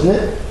question, isn't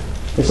it?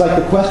 It's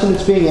like the question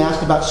that's being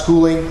asked about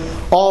schooling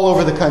all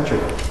over the country.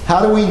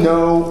 How do we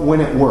know when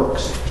it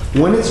works?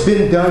 When it's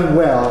been done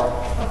well,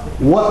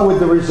 what would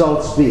the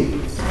results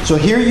be? So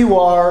here you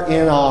are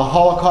in a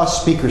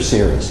Holocaust speaker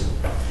series.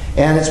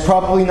 And it's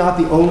probably not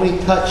the only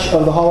touch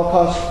of the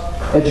Holocaust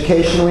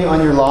educationally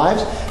on your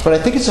lives, but I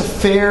think it's a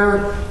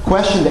fair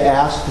question to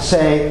ask, to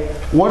say,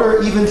 what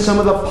are even some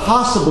of the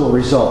possible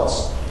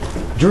results?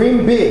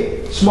 Dream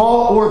big,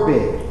 small or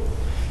big.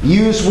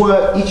 Use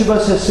what each of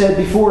us has said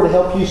before to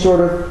help you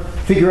sort of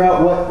figure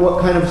out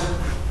what kind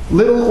of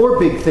little or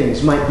big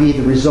things might be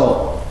the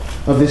result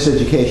of this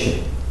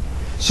education.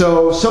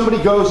 So somebody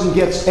goes and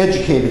gets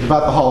educated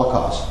about the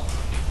Holocaust.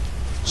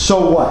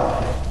 So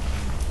what?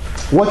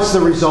 What's the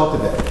result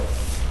of it?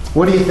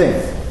 What do you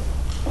think?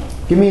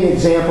 Give me an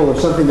example of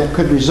something that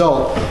could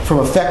result from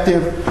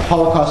effective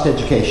Holocaust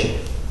education.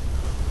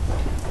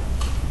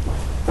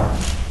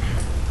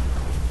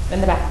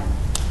 In the back.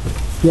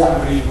 Yeah.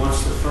 somebody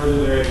wants to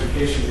further their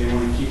education, they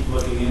want to keep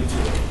looking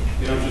into it.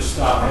 They don't just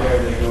stop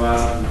there, they go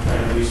out and try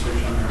to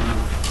research on their own.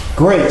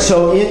 Great.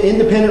 So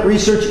independent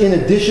research, in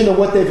addition to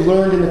what they've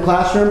learned in the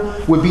classroom,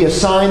 would be a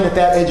sign that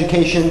that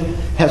education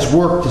has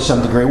worked to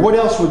some degree. What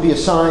else would be a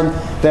sign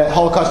that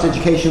Holocaust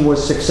education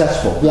was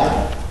successful? Yeah.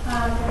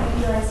 There might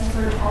be like some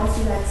sort of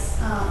policy that's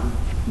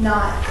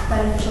not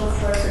beneficial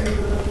for a certain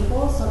group of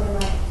people, so they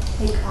might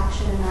take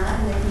action in that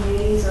in their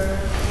communities or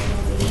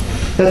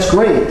organizations. That's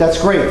great.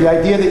 That's great. The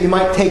idea that you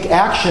might take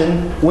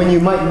action when you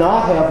might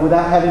not have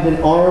without having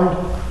been armed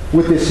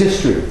with this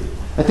history.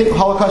 I think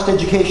Holocaust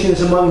education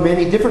is among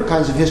many different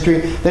kinds of history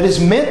that is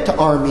meant to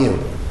arm you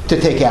to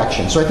take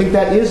action. So I think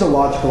that is a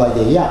logical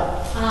idea. Yeah.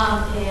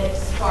 It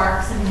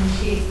sparks and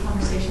initiates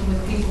conversation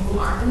with people who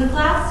aren't in the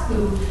class,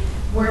 who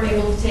weren't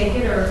able to take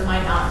it or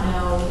might not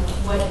know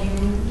what you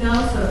know.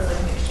 So it's like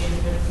an exchange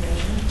of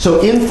information.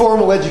 So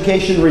informal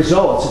education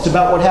results. It's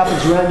about what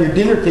happens around your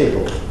dinner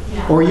table,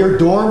 or your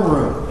dorm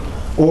room,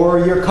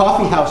 or your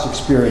coffee house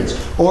experience,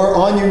 or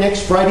on your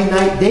next Friday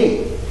night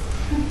date.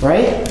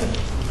 Right?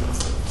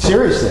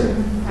 Seriously.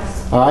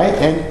 All right?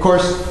 And of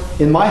course,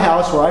 in my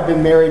house, where I've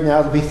been married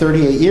now, it'll be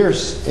 38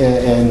 years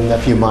in a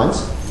few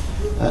months.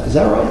 Is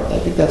that right? I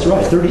think that's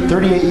right.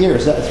 38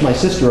 years. That's my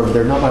sister over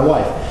there, not my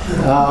wife.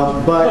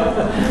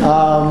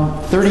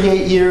 But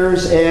 38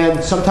 years,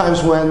 and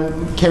sometimes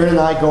when Karen and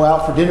I go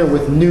out for dinner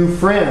with new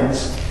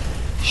friends,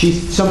 she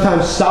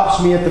sometimes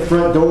stops me at the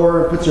front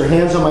door and puts her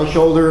hands on my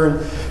shoulder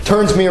and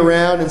turns me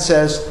around and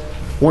says,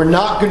 "We're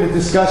not going to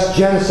discuss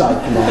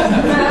genocide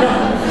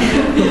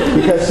tonight."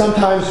 Because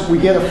sometimes we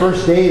get a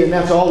first date and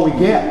that's all we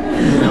get,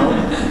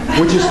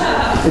 which is,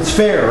 it's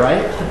fair,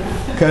 right?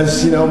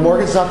 Because,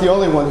 Morgan's not the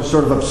only one who's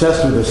sort of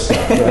obsessed with this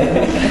stuff, right?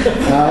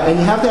 And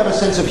you have to have a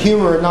sense of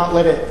humor and not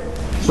let it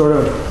sort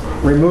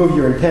of remove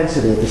your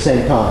intensity at the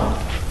same time.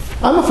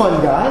 I'm a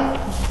fun guy.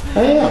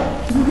 I am.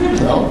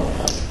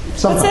 It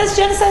says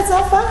genocide's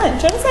not fun.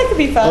 Genocide could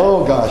be fun.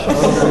 Oh, gosh.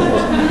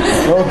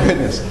 Oh,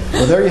 goodness.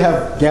 Well, there you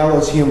have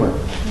gallows humor.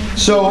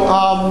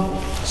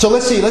 So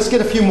let's see. Let's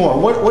get a few more.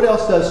 What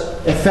else does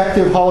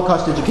effective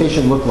Holocaust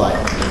education look like?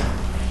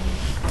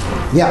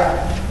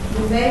 Yeah.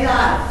 You may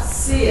not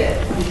see it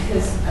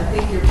because I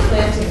think you're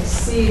planting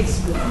seeds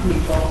with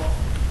people,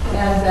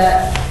 and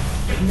that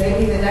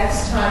maybe the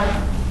next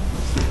time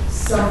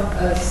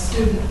a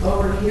student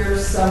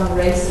overhears some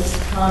racist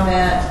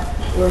comment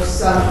or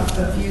some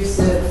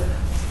abusive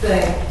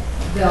thing,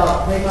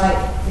 they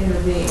might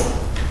intervene.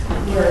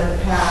 Where in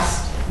the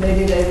past,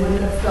 maybe they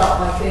wouldn't have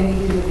felt like they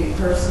needed to be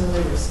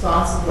personally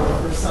responsible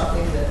for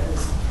something that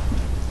was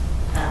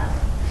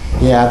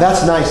happening. Yeah,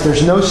 that's nice.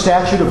 There's no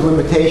statute of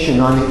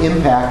limitation on the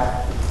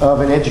impact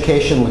of an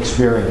educational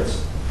experience,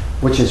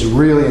 which is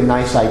really a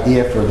nice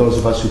idea for those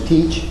of us who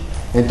teach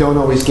and don't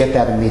always get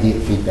that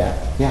immediate feedback.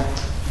 Yeah?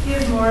 You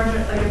have more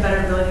like a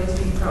better ability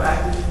to be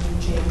proactive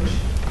and change.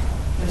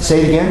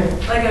 Say it again?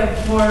 Like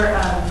a more,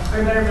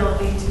 or a better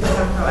ability to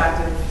become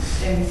proactive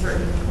in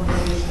certain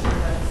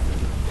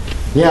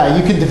organizations. Yeah,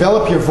 you can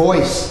develop your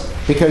voice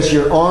because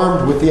you're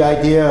armed with the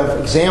idea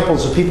of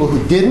examples of people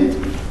who didn't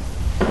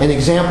and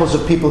examples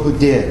of people who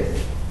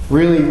did.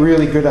 Really,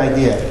 really good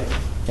idea.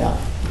 Yeah.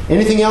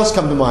 Anything else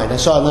come to mind? I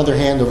saw another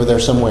hand over there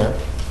somewhere.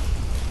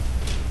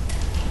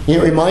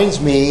 It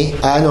reminds me,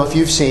 I don't know if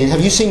you've seen,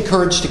 have you seen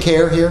Courage to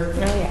Care here? Oh,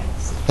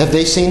 yes. Have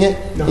they seen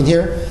it in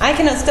here? I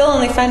can still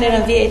only find it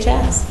on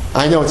VHS.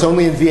 I know, it's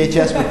only in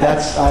VHS, but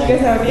that's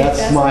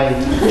my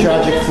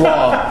tragic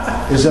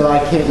flaw, is that I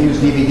can't use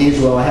DVDs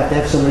well. I have to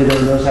have somebody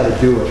that knows how to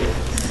do it.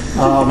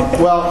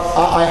 Well,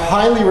 I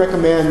highly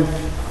recommend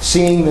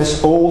seeing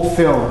this old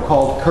film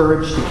called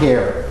Courage to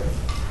Care.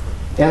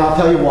 And I'll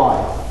tell you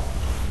why.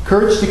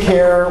 Courage to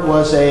Care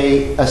was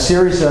a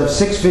series of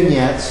 6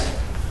 vignettes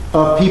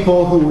of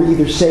people who were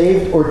either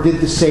saved or did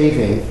the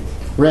saving,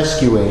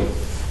 rescuing,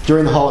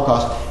 during the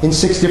Holocaust in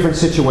 6 different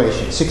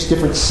situations, 6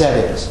 different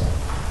settings.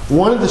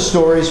 One of the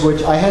stories,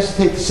 which I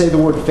hesitate to say the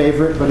word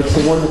favorite, but it's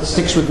the one that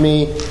sticks with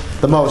me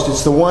the most.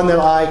 It's the one that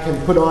I can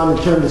put on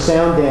and turn the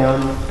sound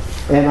down,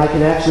 and I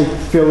can actually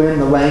fill in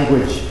the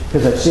language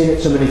because I've seen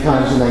it so many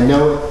times and I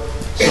know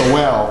it so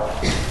well.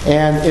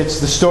 And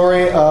it's the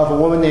story of a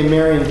woman named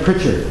Marion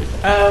Pritchard.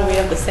 Oh, we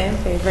have the same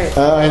favorite.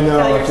 I know.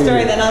 Tell your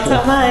story, then I'll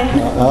tell mine.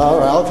 All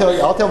right,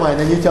 I'll tell mine,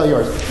 then you tell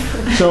yours.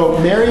 So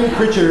Marion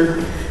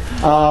Pritchard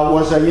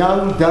was a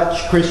young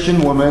Dutch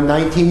Christian woman,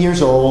 19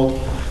 years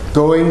old,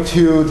 going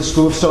to the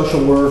School of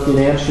Social Work in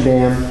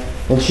Amsterdam,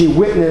 and she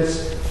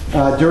witnessed,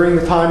 during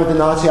the time of the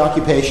Nazi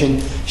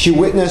occupation, she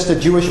witnessed a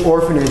Jewish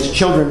orphanage,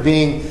 children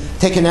being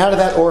taken out of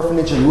that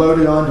orphanage and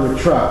loaded onto a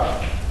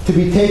truck to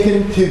be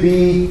taken to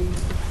be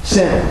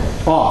sent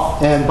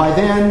off. And by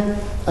then,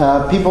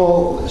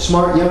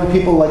 smart young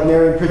people like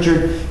Marion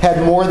Pritchard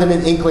had more than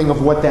an inkling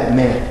of what that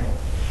meant.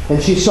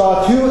 And she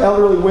saw 2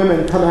 elderly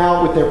women come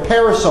out with their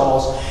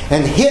parasols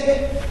and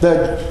hit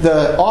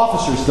the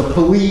officers, the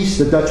police,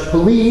 the Dutch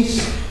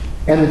police,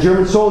 and the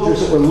German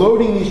soldiers that were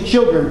loading these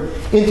children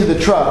into the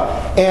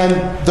truck. And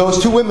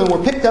those 2 women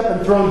were picked up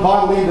and thrown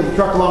bodily into the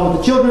truck along with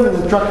the children,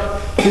 and the truck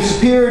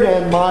disappeared,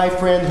 and my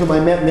friend whom I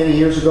met many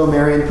years ago,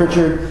 Marion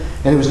Pritchard,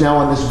 and who is now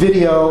on this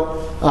video,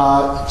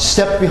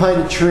 stepped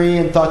behind a tree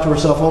and thought to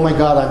herself, oh my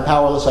God, I'm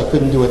powerless, I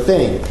couldn't do a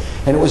thing.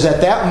 And it was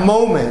at that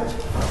moment,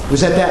 it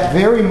was at that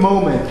very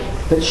moment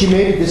that she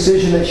made a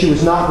decision that she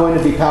was not going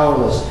to be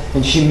powerless.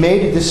 And she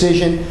made a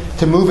decision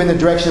to move in the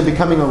direction of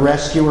becoming a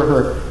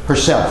rescuer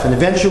herself. And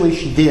eventually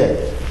she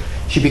did.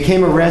 She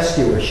became a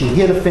rescuer. She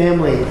hid a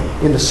family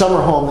in the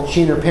summer home that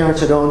she and her parents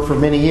had owned for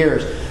many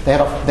years. They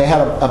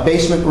had a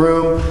basement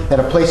room, they had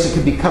a place that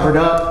could be covered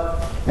up.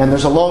 And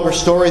there's a longer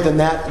story than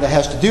that that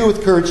has to do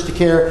with Courage to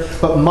Care.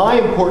 But my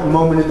important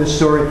moment in this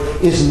story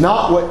is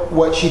not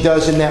what she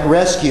does in that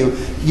rescue.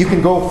 You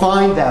can go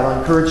find that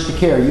on Courage to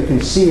Care. You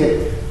can see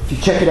it if you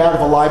check it out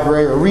of a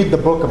library or read the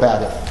book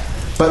about it.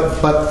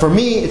 But for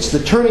me, it's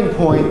the turning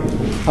point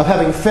of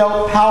having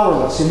felt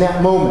powerless in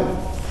that moment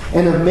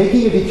and of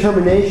making a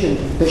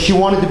determination that she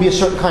wanted to be a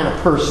certain kind of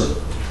person.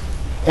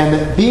 And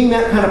that being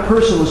that kind of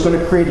person was going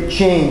to create a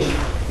change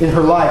in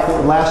her life that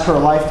would last her a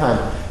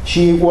lifetime.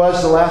 She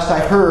was, the last I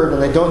heard,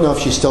 and I don't know if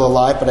she's still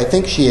alive, but I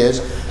think she is,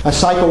 a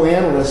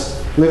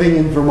psychoanalyst living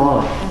in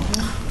Vermont.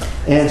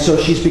 And so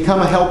she's become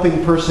a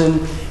helping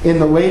person in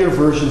the later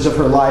versions of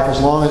her life,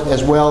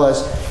 as well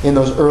as in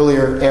those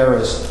earlier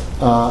eras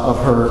of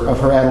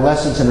her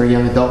adolescence and her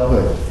young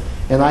adulthood.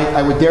 And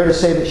I would dare to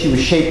say that she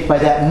was shaped by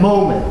that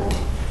moment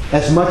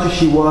as much as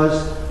she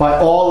was by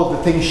all of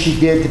the things she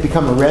did to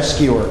become a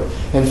rescuer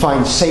and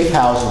find safe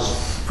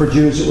houses for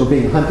Jews that were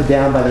being hunted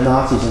down by the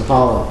Nazis in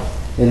Holland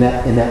in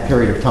that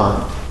period of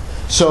time.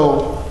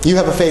 So you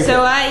have a favorite.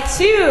 So I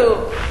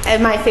too,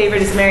 and my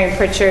favorite is Marion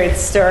Pritchard's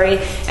story.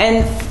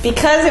 And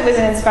because it was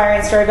an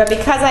inspiring story, but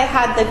because I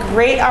had the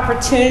great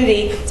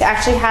opportunity to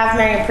actually have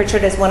Marion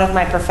Pritchard as one of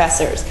my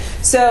professors.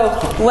 So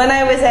when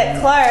I was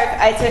at Clark,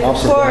 I took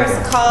a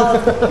course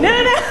called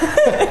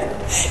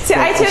So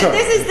I took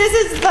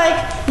this is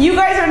like, you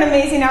guys are an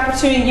amazing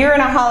opportunity. You're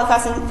in a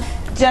Holocaust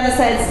and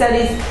Genocide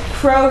Studies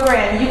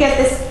program. You get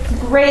this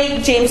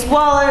great James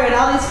Waller and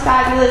all these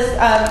fabulous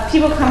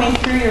people coming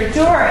through your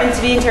door and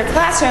to be into your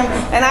classroom.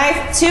 And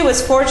I, too,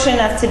 was fortunate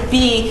enough to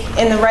be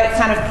in the right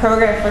kind of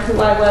program for who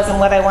I was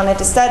and what I wanted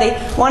to study.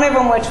 One of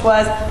them which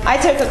was, I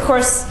took a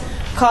course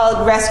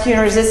called Rescue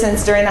and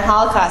Resistance during the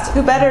Holocaust.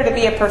 Who better to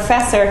be a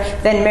professor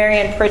than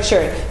Marion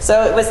Pritchard?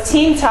 So it was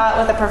team taught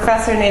with a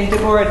professor named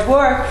Deborah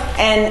Dwork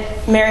and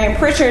Marion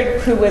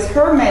Pritchard, who was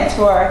her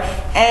mentor.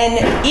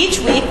 And each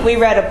week we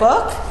read a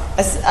book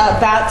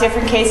about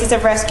different cases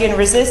of rescue and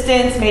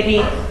resistance,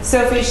 maybe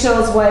Sophie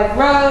Scholl's White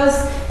Rose,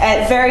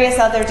 and various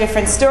other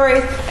different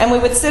stories. And we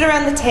would sit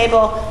around the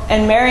table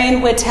and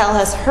Marion would tell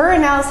us her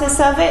analysis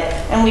of it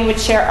and we would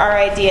share our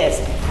ideas.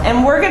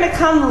 And we're going to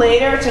come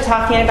later to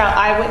talking about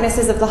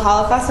eyewitnesses of the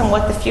Holocaust and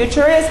what the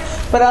future is.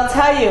 But I'll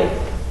tell you,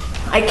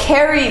 I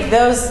carried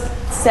those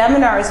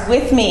seminars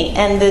with me,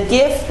 and the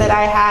gift that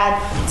I had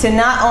to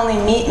not only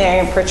meet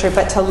Marion Pritchard,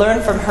 but to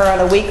learn from her on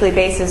a weekly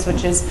basis,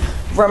 which is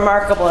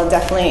remarkable and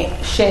definitely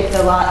shaped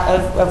a lot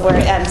of where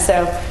I am.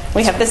 So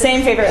we have the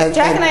same favorite.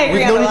 Jack and I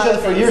agree on a lot of things. We've known each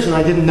other for years, and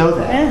I didn't know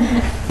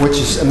that, which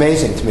is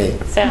amazing to me.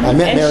 So, I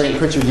met Marion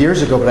Pritchard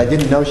years ago, but I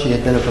didn't know she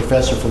had been a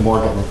professor for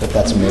Morgan. I think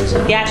that's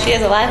amazing. Yeah, she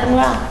is alive and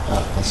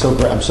well.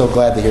 I'm so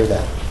glad to hear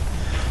that.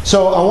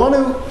 So I want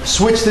to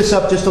switch this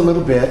up just a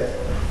little bit,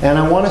 and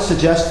I want to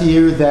suggest to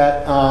you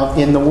that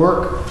in the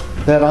work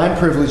that I'm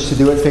privileged to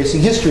do at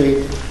Facing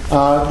History,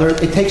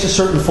 it takes a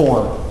certain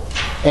form.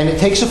 And it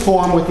takes a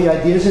form with the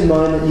ideas in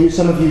mind that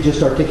some of you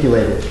just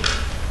articulated.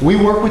 We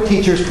work with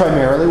teachers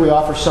primarily. We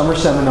offer summer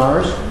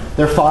seminars.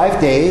 They're 5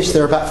 days.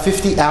 They're about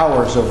 50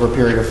 hours over a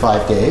period of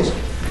 5 days.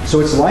 So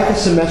it's like a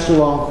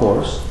semester-long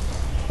course.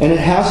 And it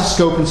has a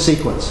scope and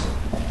sequence.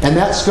 And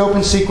that scope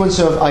and sequence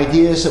of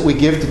ideas that we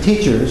give to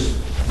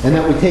teachers and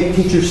that we take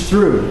teachers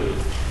through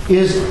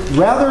is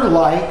rather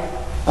like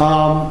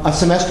a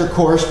semester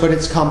course, but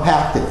it's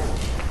compacted.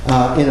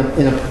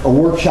 In a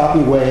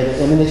workshop-y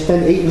way. I mean, they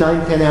spend 8,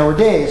 9, 10-hour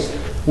days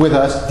with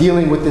us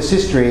dealing with this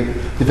history,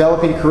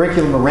 developing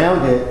curriculum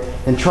around it,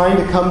 and trying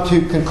to come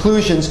to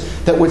conclusions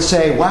that would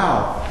say,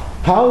 wow,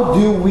 how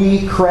do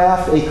we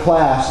craft a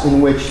class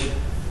in which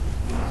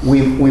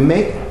we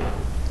make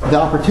the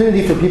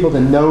opportunity for people to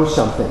know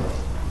something?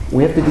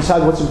 We have to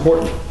decide what's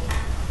important.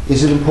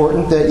 Is it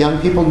important that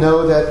young people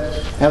know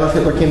that Adolf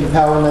Hitler came to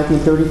power in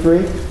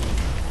 1933?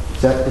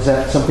 Is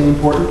that something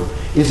important?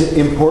 Is it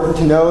important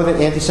to know that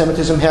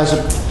anti-Semitism has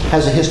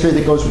a history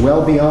that goes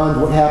well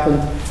beyond what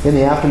happened in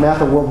the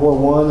aftermath of World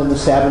War I and the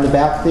stab in the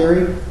back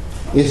theory?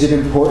 Is it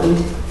important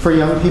for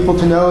young people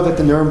to know that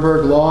the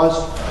Nuremberg laws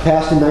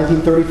passed in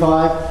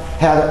 1935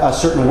 had a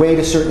certain weight,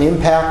 a certain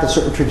impact, a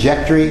certain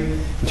trajectory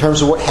in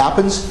terms of what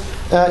happens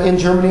in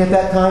Germany at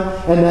that time,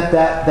 and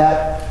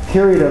that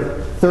period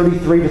of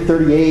 33 to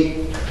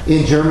 38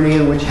 in Germany,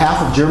 in which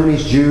half of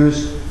Germany's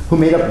Jews, who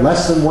made up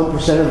less than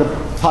 1% of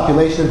the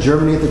population of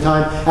Germany at the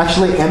time,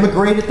 actually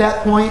emigrate at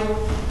that point,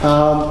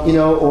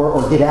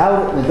 or get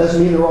out. And it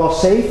doesn't mean they're all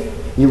safe.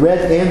 You read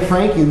Anne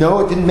Frank, you know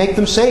it didn't make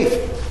them safe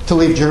to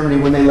leave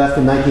Germany when they left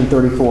in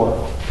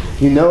 1934.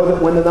 You know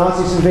that when the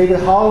Nazis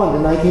invaded Holland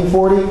in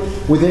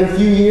 1940, within a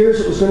few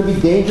years it was going to be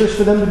dangerous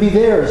for them to be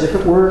there, as if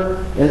it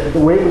were the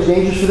way it was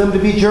dangerous for them to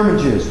be German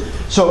Jews.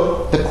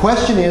 So the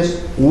question is,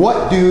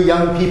 what do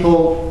young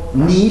people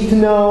need to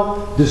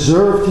know,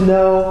 deserve to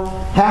know,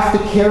 have to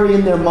carry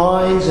in their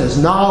minds as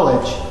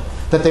knowledge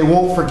that they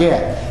won't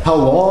forget? How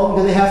long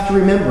do they have to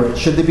remember it?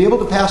 Should they be able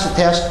to pass a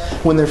test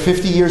when they're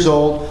 50 years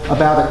old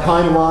about a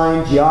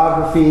timeline,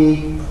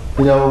 geography,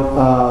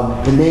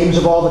 the names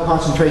of all the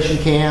concentration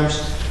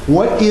camps?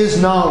 What is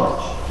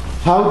knowledge?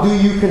 How do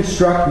you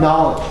construct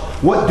knowledge?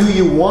 What do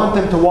you want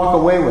them to walk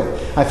away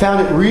with? I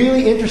found it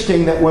really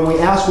interesting that when we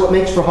asked what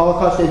makes for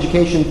Holocaust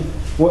education,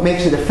 what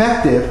makes it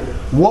effective,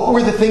 what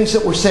were the things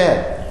that were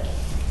said?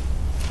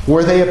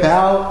 Were they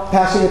about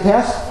passing a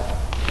test?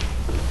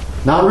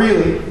 Not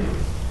really.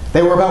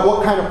 They were about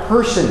what kind of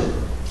person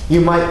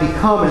you might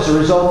become as a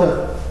result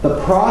of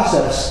the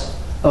process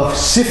of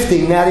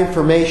sifting that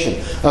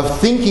information, of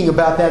thinking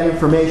about that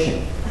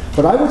information.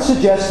 But I would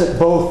suggest that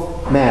both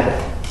matter,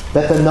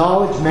 that the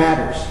knowledge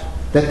matters,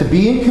 that to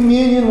be in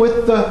communion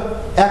with the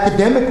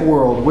academic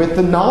world, with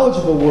the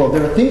knowledgeable world,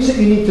 there are things that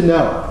you need to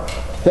know,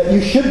 that you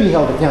should be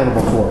held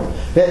accountable for.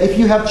 That if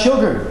you have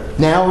children,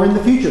 now or in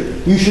the future,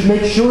 you should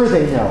make sure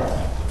they know.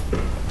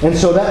 And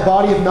so that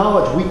body of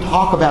knowledge we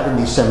talk about in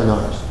these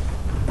seminars.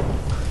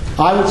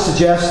 I would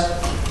suggest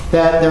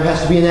that there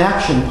has to be an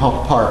action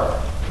part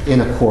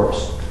in a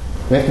course.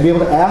 We have to be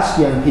able to ask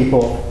young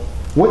people,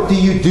 what do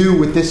you do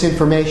with this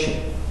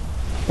information?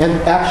 And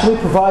actually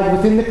provide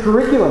within the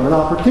curriculum an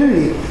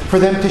opportunity for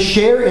them to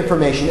share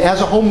information as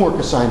a homework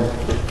assignment.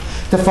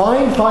 To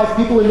find 5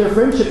 people in their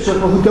friendship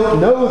circle who don't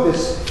know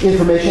this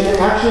information and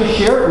actually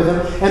share it with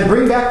them and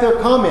bring back their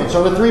comments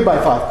on a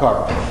 3x5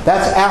 card.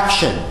 That's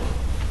action.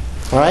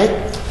 All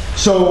right?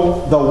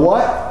 So the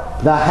what,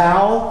 the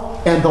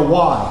how, and the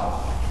why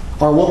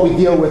are what we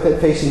deal with at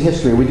Facing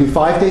History. We do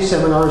 5-day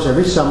seminars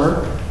every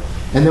summer,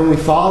 and then we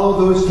follow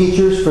those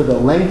teachers for the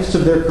lengths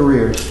of their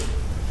careers.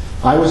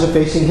 I was a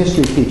Facing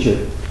History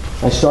teacher.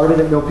 I started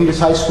at Milpitas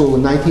High School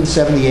in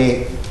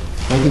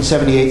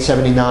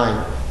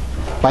 1978-79.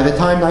 By the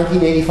time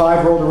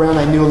 1985 rolled around,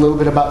 I knew a little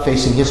bit about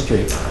Facing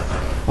History.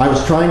 I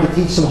was trying to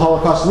teach some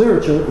Holocaust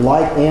literature,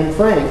 like Anne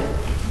Frank,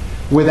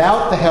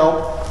 without the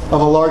help of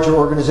a larger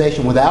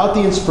organization, without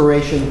the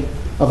inspiration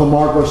of a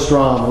Margot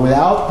Strom,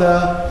 without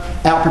the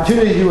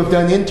opportunity to have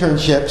done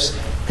internships,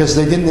 because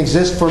they didn't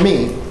exist for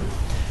me.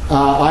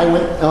 I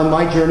went on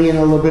my journey in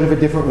a little bit of a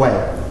different way.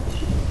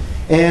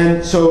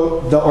 And so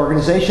the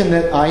organization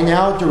that I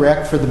now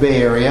direct for the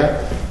Bay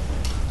Area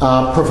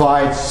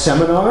provides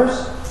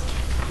seminars,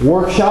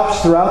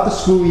 workshops throughout the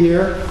school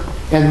year,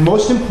 and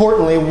most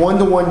importantly,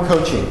 one-to-one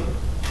coaching.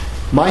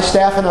 My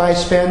staff and I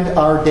spend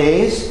our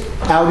days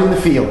out in the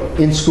field,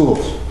 in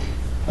schools,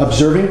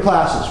 observing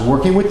classes,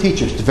 working with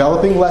teachers,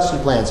 developing lesson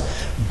plans,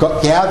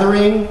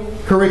 gathering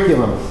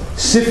curriculum,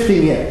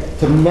 sifting it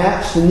to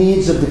match the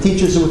needs of the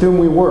teachers with whom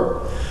we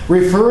work,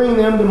 referring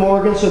them to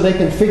Morgan so they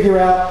can figure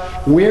out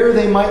where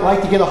they might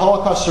like to get a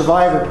Holocaust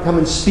survivor to come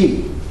and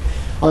speak.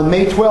 On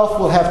May 12th,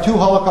 we'll have 2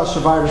 Holocaust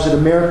survivors at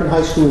American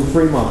High School in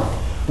Fremont.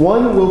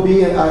 One will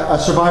be a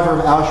survivor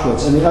of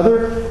Auschwitz, and the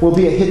other will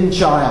be a hidden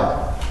child.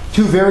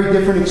 2 very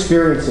different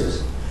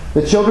experiences.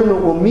 The children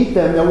will meet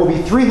them. There will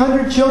be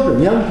 300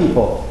 children, young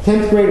people,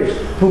 10th graders,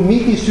 who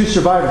meet these 2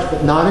 survivors,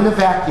 but not in a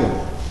vacuum.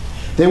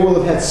 They will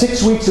have had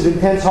 6 weeks of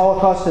intense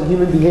Holocaust and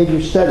human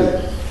behavior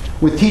study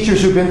with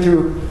teachers who've been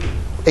through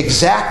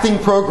exacting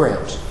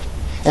programs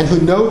and who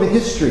know the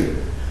history,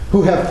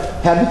 who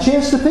have had the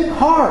chance to think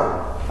hard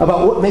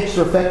about what makes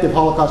for effective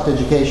Holocaust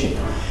education.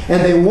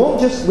 And they won't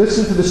just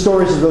listen to the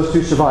stories of those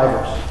 2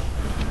 survivors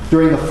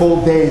during the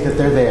full day that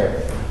they're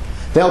there.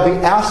 They'll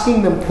be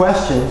asking them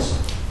questions,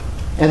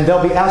 and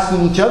they'll be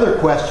asking each other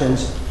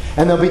questions,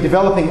 and they'll be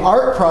developing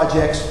art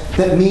projects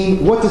that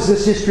mean, what does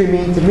this history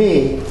mean to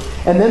me?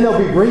 And then they'll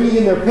be bringing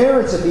in their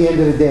parents at the end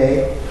of the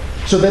day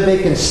so that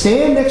they can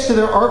stand next to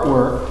their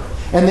artwork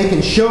and they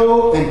can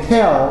show and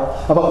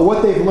tell about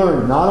what they've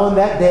learned, not on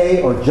that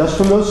day or just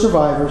from those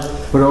survivors,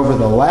 but over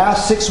the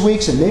last 6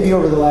 weeks and maybe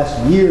over the last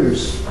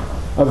years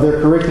of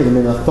their curriculum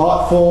in a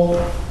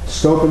thoughtful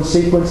scope and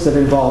sequence that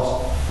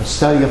involves a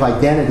study of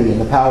identity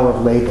and the power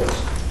of labels,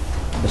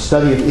 a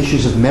study of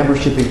issues of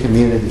membership in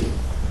community,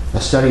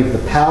 a study of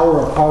the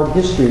power of hard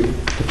history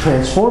to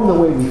transform the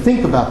way we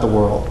think about the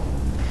world,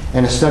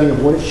 and a study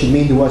of what it should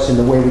mean to us in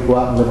the way we go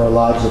out and live our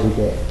lives every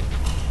day.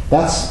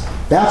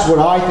 That's what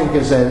I think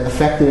is an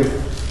effective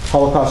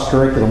Holocaust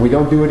curriculum. We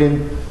don't do it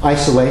in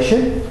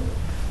isolation.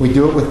 We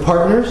do it with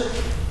partners.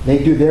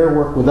 They do their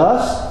work with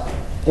us,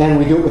 and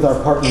we do it with our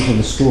partners in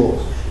the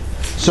schools.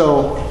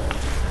 So,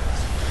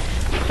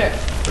 sure.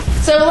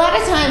 So a lot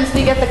of times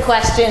we get the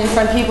question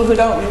from people who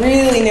don't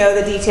really know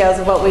the details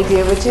of what we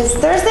do, which is,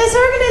 there's this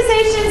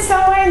organization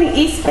somewhere in the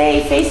East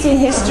Bay, Facing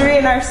History,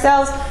 and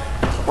ourselves.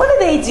 What do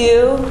they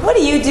do? What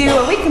do you do?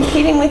 Are we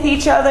competing with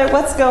each other?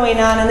 What's going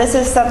on? And this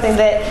is something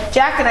that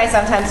Jack and I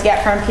sometimes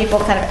get from people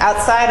kind of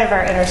outside of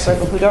our inner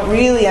circle who don't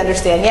really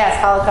understand. Yes,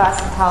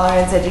 Holocaust and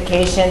tolerance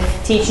education,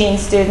 teaching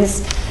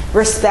students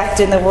respect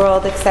in the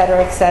world,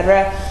 etc.,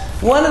 etc.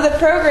 One of the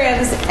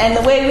programs and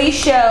the way we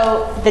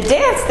show the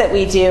dance that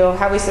we do,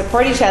 how we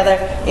support each other,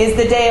 is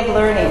the Day of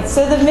Learning.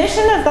 So the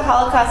mission of the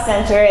Holocaust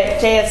Center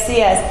at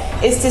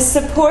JFCS is to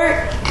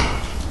support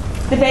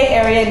the Bay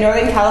Area,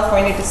 Northern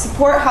California, to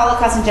support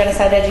Holocaust and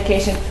Genocide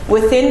education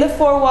within the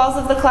four walls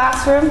of the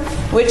classroom,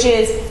 which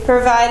is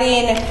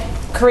providing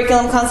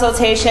curriculum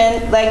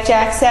consultation, like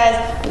Jack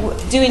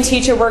says, doing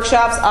teacher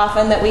workshops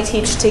often that we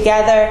teach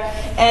together,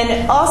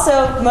 and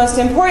also, most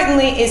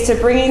importantly, is to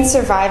bringing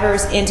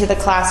survivors into the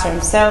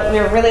classroom. So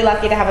we're really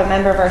lucky to have a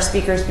member of our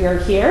speakers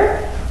bureau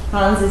here.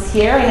 Hans is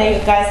here. I know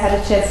you guys had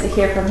a chance to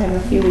hear from him a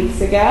few weeks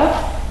ago.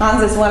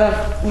 Hans is one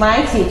of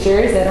my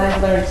teachers, and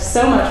I've learned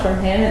so much from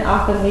him, and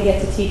often we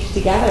get to teach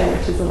together,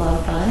 which is a lot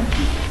of fun.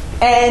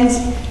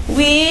 And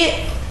we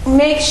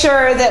make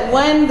sure that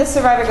when the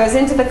survivor goes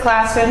into the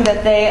classroom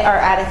that they are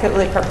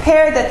adequately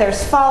prepared, that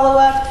there's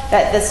follow-up,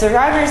 that the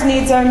survivor's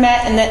needs are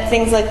met, and that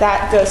things like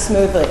that go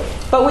smoothly.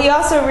 But we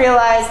also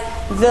realize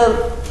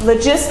the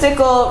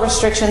logistical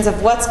restrictions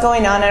of what's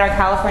going on in our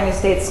California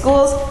state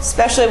schools,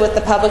 especially with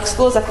the public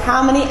schools, of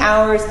how many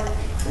hours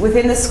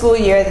within the school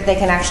year that they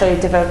can actually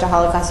devote to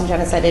Holocaust and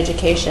Genocide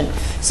education.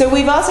 So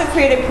we've also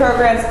created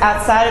programs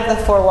outside of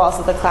the four walls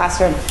of the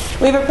classroom.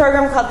 We have a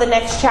program called The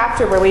Next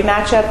Chapter where we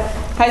match up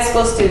high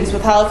school students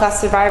with Holocaust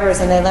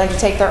survivors, and they learn to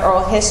take their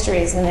oral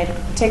histories, and they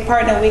take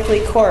part in a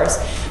weekly course.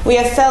 We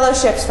have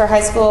fellowships for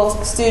high school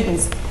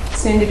students,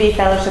 soon to be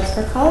fellowships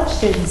for college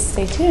students.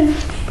 Stay tuned.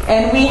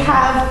 And we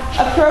have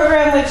a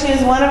program which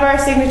is one of our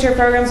signature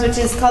programs, which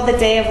is called the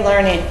Day of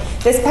Learning.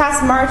 This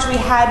past March, we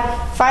had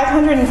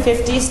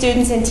 550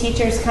 students and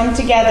teachers come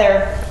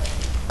together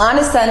on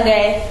a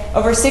Sunday.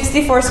 Over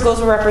 64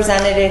 schools were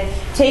represented,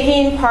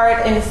 taking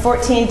part in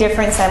 14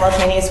 different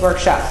simultaneous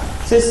workshops.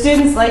 So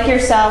students like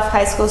yourself,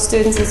 high school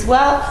students as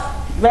well,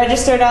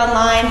 registered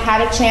online,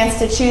 had a chance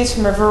to choose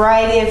from a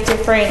variety of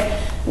different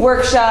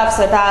workshops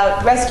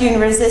about rescue and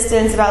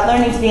resistance, about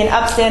learning to be an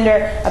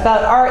upstander,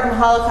 about art and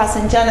Holocaust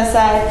and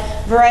genocide,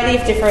 a variety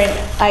of different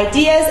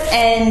ideas.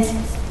 And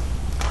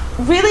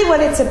really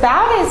what it's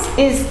about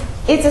is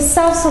it's a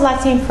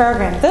self-selecting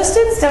program. Those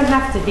students don't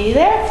have to be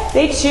there.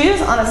 They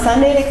choose on a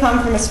Sunday to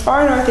come from as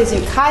far north as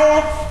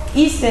Ukiah,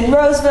 east in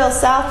Roseville,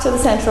 south to the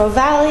Central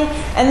Valley,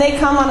 and they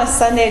come on a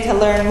Sunday to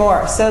learn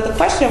more. So the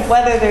question of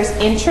whether there's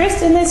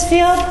interest in this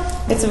field,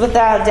 it's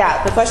without a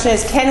doubt. The question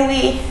is, can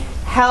we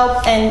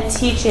help and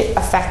teach it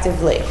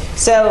effectively?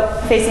 So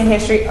Facing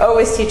History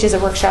always teaches a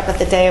workshop at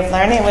the Day of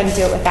Learning. I wouldn't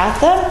do it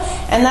without them.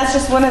 And that's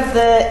just one of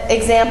the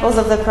examples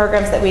of the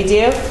programs that we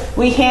do.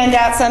 We hand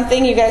out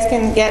something you guys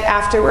can get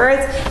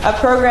afterwards, a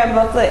program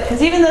booklet,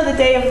 because even though the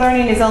Day of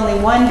Learning is only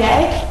one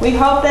day, we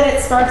hope that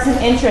it sparks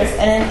an interest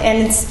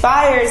and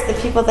inspires the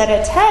people that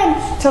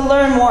attend to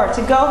learn more,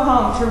 to go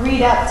home, to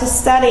read up, to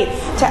study,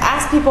 to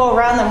ask people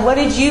around them, what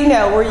did you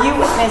know? Were you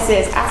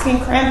witnesses? Asking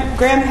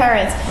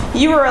grandparents,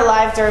 you were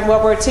alive during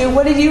World War II,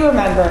 what did you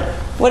remember?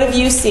 What have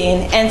you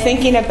seen? And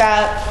thinking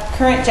about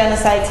current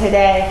genocide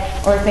today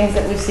or things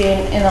that we've seen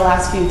in the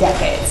last few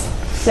decades.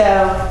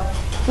 So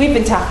we've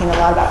been talking a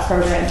lot about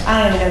programs.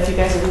 I don't even know if you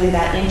guys are really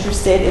that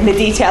interested in the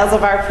details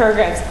of our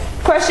programs.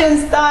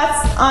 Questions,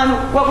 thoughts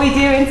on what we do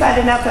inside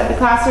and outside the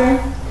classroom?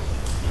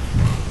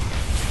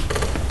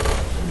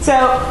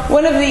 So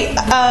one of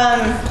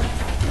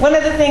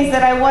the things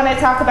that I want to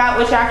talk about,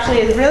 which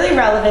actually is really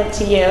relevant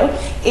to you,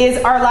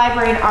 is our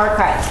library and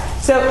archives.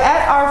 So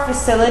at our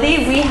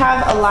facility, we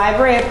have a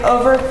library of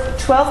over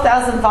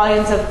 12,000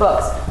 volumes of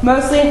books,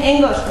 mostly in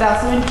English, but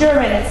also in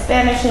German, in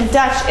Spanish, in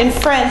Dutch, in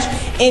French,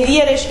 in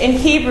Yiddish, in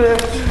Hebrew,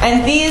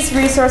 and these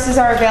resources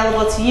are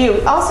available to you.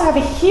 We also have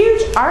a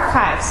huge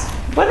archives.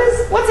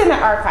 What's in the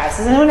archives?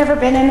 Has anyone ever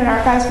been in an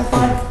archives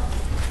before?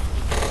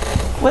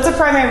 What's a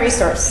primary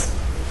resource?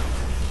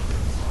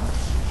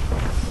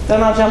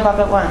 Don't all jump up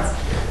at once.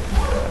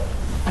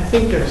 I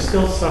think they're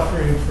still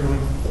suffering from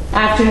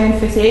afternoon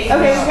fatigue.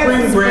 Okay,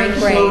 spring break.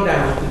 Slow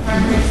down.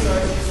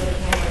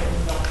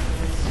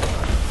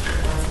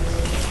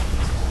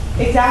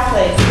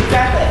 Exactly.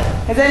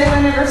 Has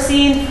anyone ever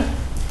seen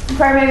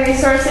primary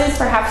resources,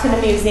 perhaps in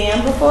a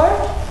museum before?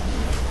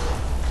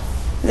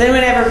 Has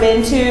anyone ever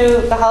been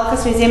to the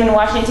Holocaust Museum in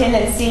Washington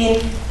and seen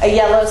a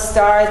yellow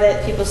star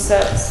that people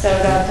sewed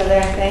onto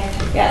their thing?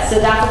 Yeah, so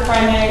that's a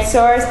primary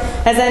source.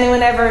 Has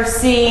anyone ever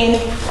seen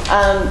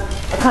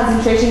a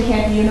concentration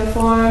camp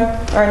uniform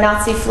or a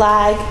Nazi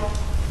flag?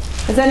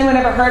 Has anyone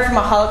ever heard from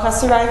a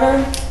Holocaust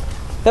survivor?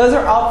 Those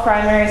are all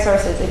primary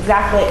sources,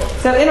 exactly.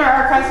 So in our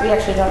archives, we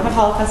actually don't have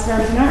Holocaust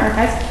survivors in our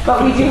archives,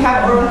 but we do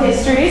have oral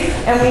histories,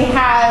 and we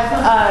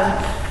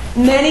have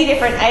many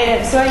different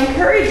items. So I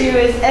encourage you,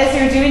 as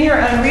you're doing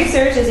your own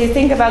research, as you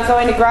think about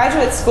going to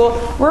graduate school,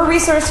 we're a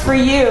resource for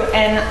you.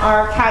 And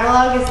our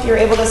catalog is you're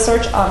able to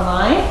search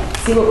online,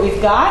 see what we've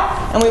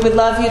got, and we would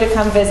love you to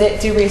come visit,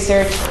 do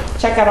research,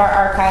 check out our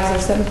archives.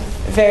 There's some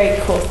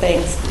very cool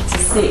things to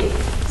see.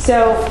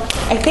 So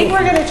I think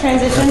we're going to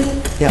transition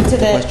to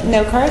the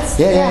note cards.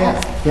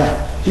 Yeah.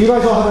 So you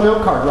guys all have a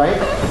note card, right?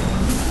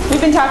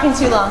 We've been talking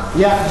too long.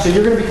 Yeah, so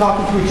you're going to be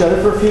talking to each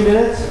other for a few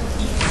minutes.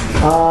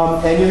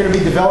 And you're going to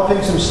be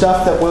developing some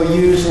stuff that we'll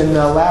use in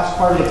the last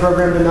part of the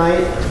program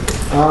tonight.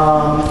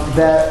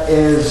 That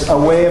is a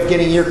way of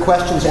getting your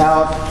questions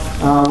out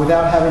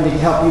without having to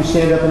help you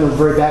stand up in the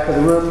very back of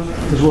the room,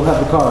 because we'll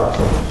have the cards.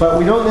 But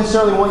we don't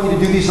necessarily want you to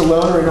do these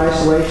alone or in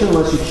isolation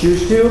unless you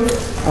choose to.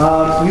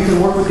 You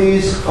can work with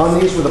on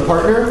these with a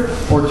partner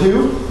or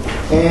two.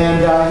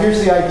 And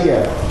here's the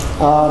idea.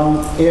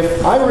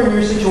 If I were in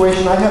your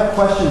situation, I'd have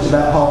questions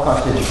about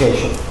Holocaust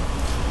education.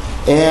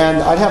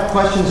 And I'd have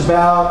questions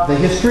about the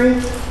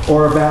history,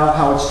 or about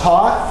how it's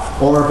taught,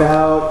 or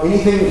about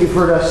anything that you've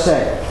heard us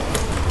say.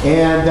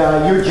 And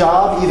your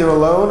job, either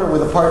alone or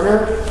with a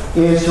partner,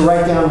 is to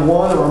write down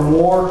one or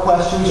more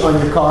questions on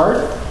your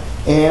card.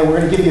 And we're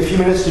going to give you a few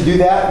minutes to do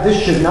that.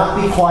 This should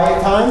not be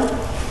quiet time.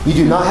 You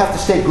do not have to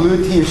stay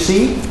glued to your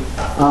seat.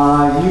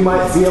 You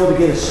might be able to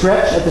get a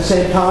stretch at the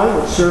same time,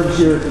 which serves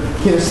your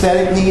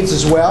kinesthetic needs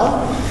as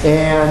well.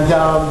 And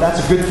that's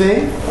a good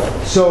thing.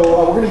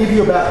 So we're going to give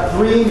you about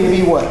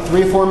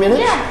 3 or 4 minutes?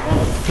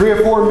 Yeah. 3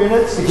 or 4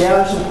 minutes to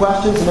gather some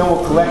questions, and then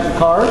we'll collect the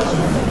cards.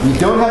 You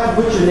don't have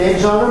to put your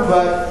names on them,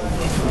 but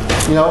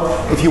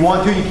if you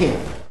want to, you can.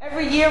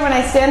 Every year when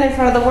I stand in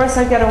front of the works,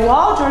 I get a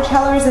wall. George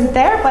Heller isn't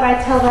there, but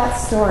I tell that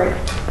story.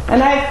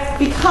 And I've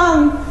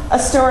become a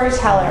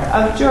storyteller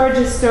of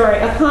George's story,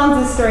 of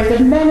Hans's story,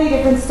 of many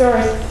different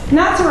stories.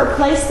 Not to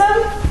replace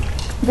them,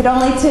 but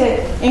only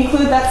to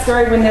include that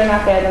story when they're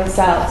not there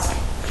themselves.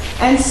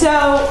 And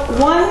so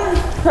one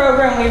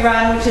program we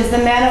run, which is the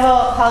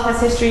Mandeville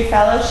Holocaust History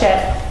Fellowship,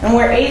 and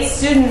where 8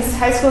 students,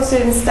 high school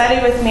students,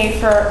 study with me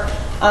for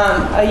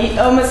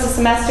almost a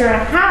semester and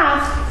a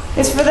half,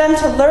 is for them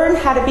to learn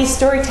how to be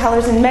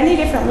storytellers in many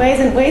different ways,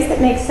 and ways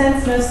that make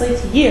sense mostly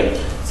to you.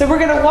 So we're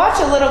going to watch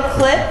a little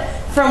clip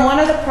from one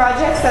of the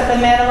projects that the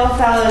Mandeville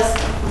Fellows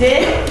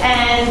did,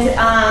 and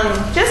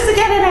just to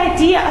get an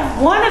idea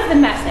of one of the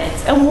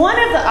methods, and one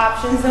of the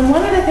options, and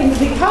one of the things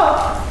we hope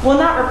will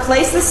not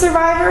replace the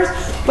survivors,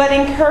 but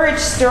encourage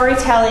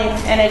storytelling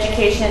and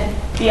education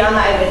beyond the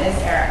eyewitness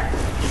era.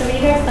 So will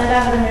you guys find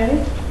out how the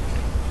movie?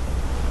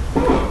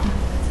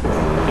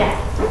 Yeah.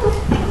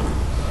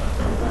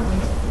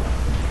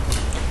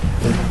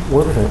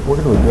 We're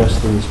going to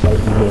address these by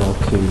email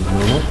to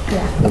Nina,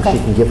 and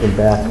she can give them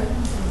back.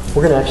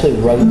 We're going to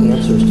actually write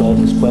answers to all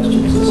these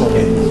questions and send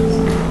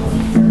them.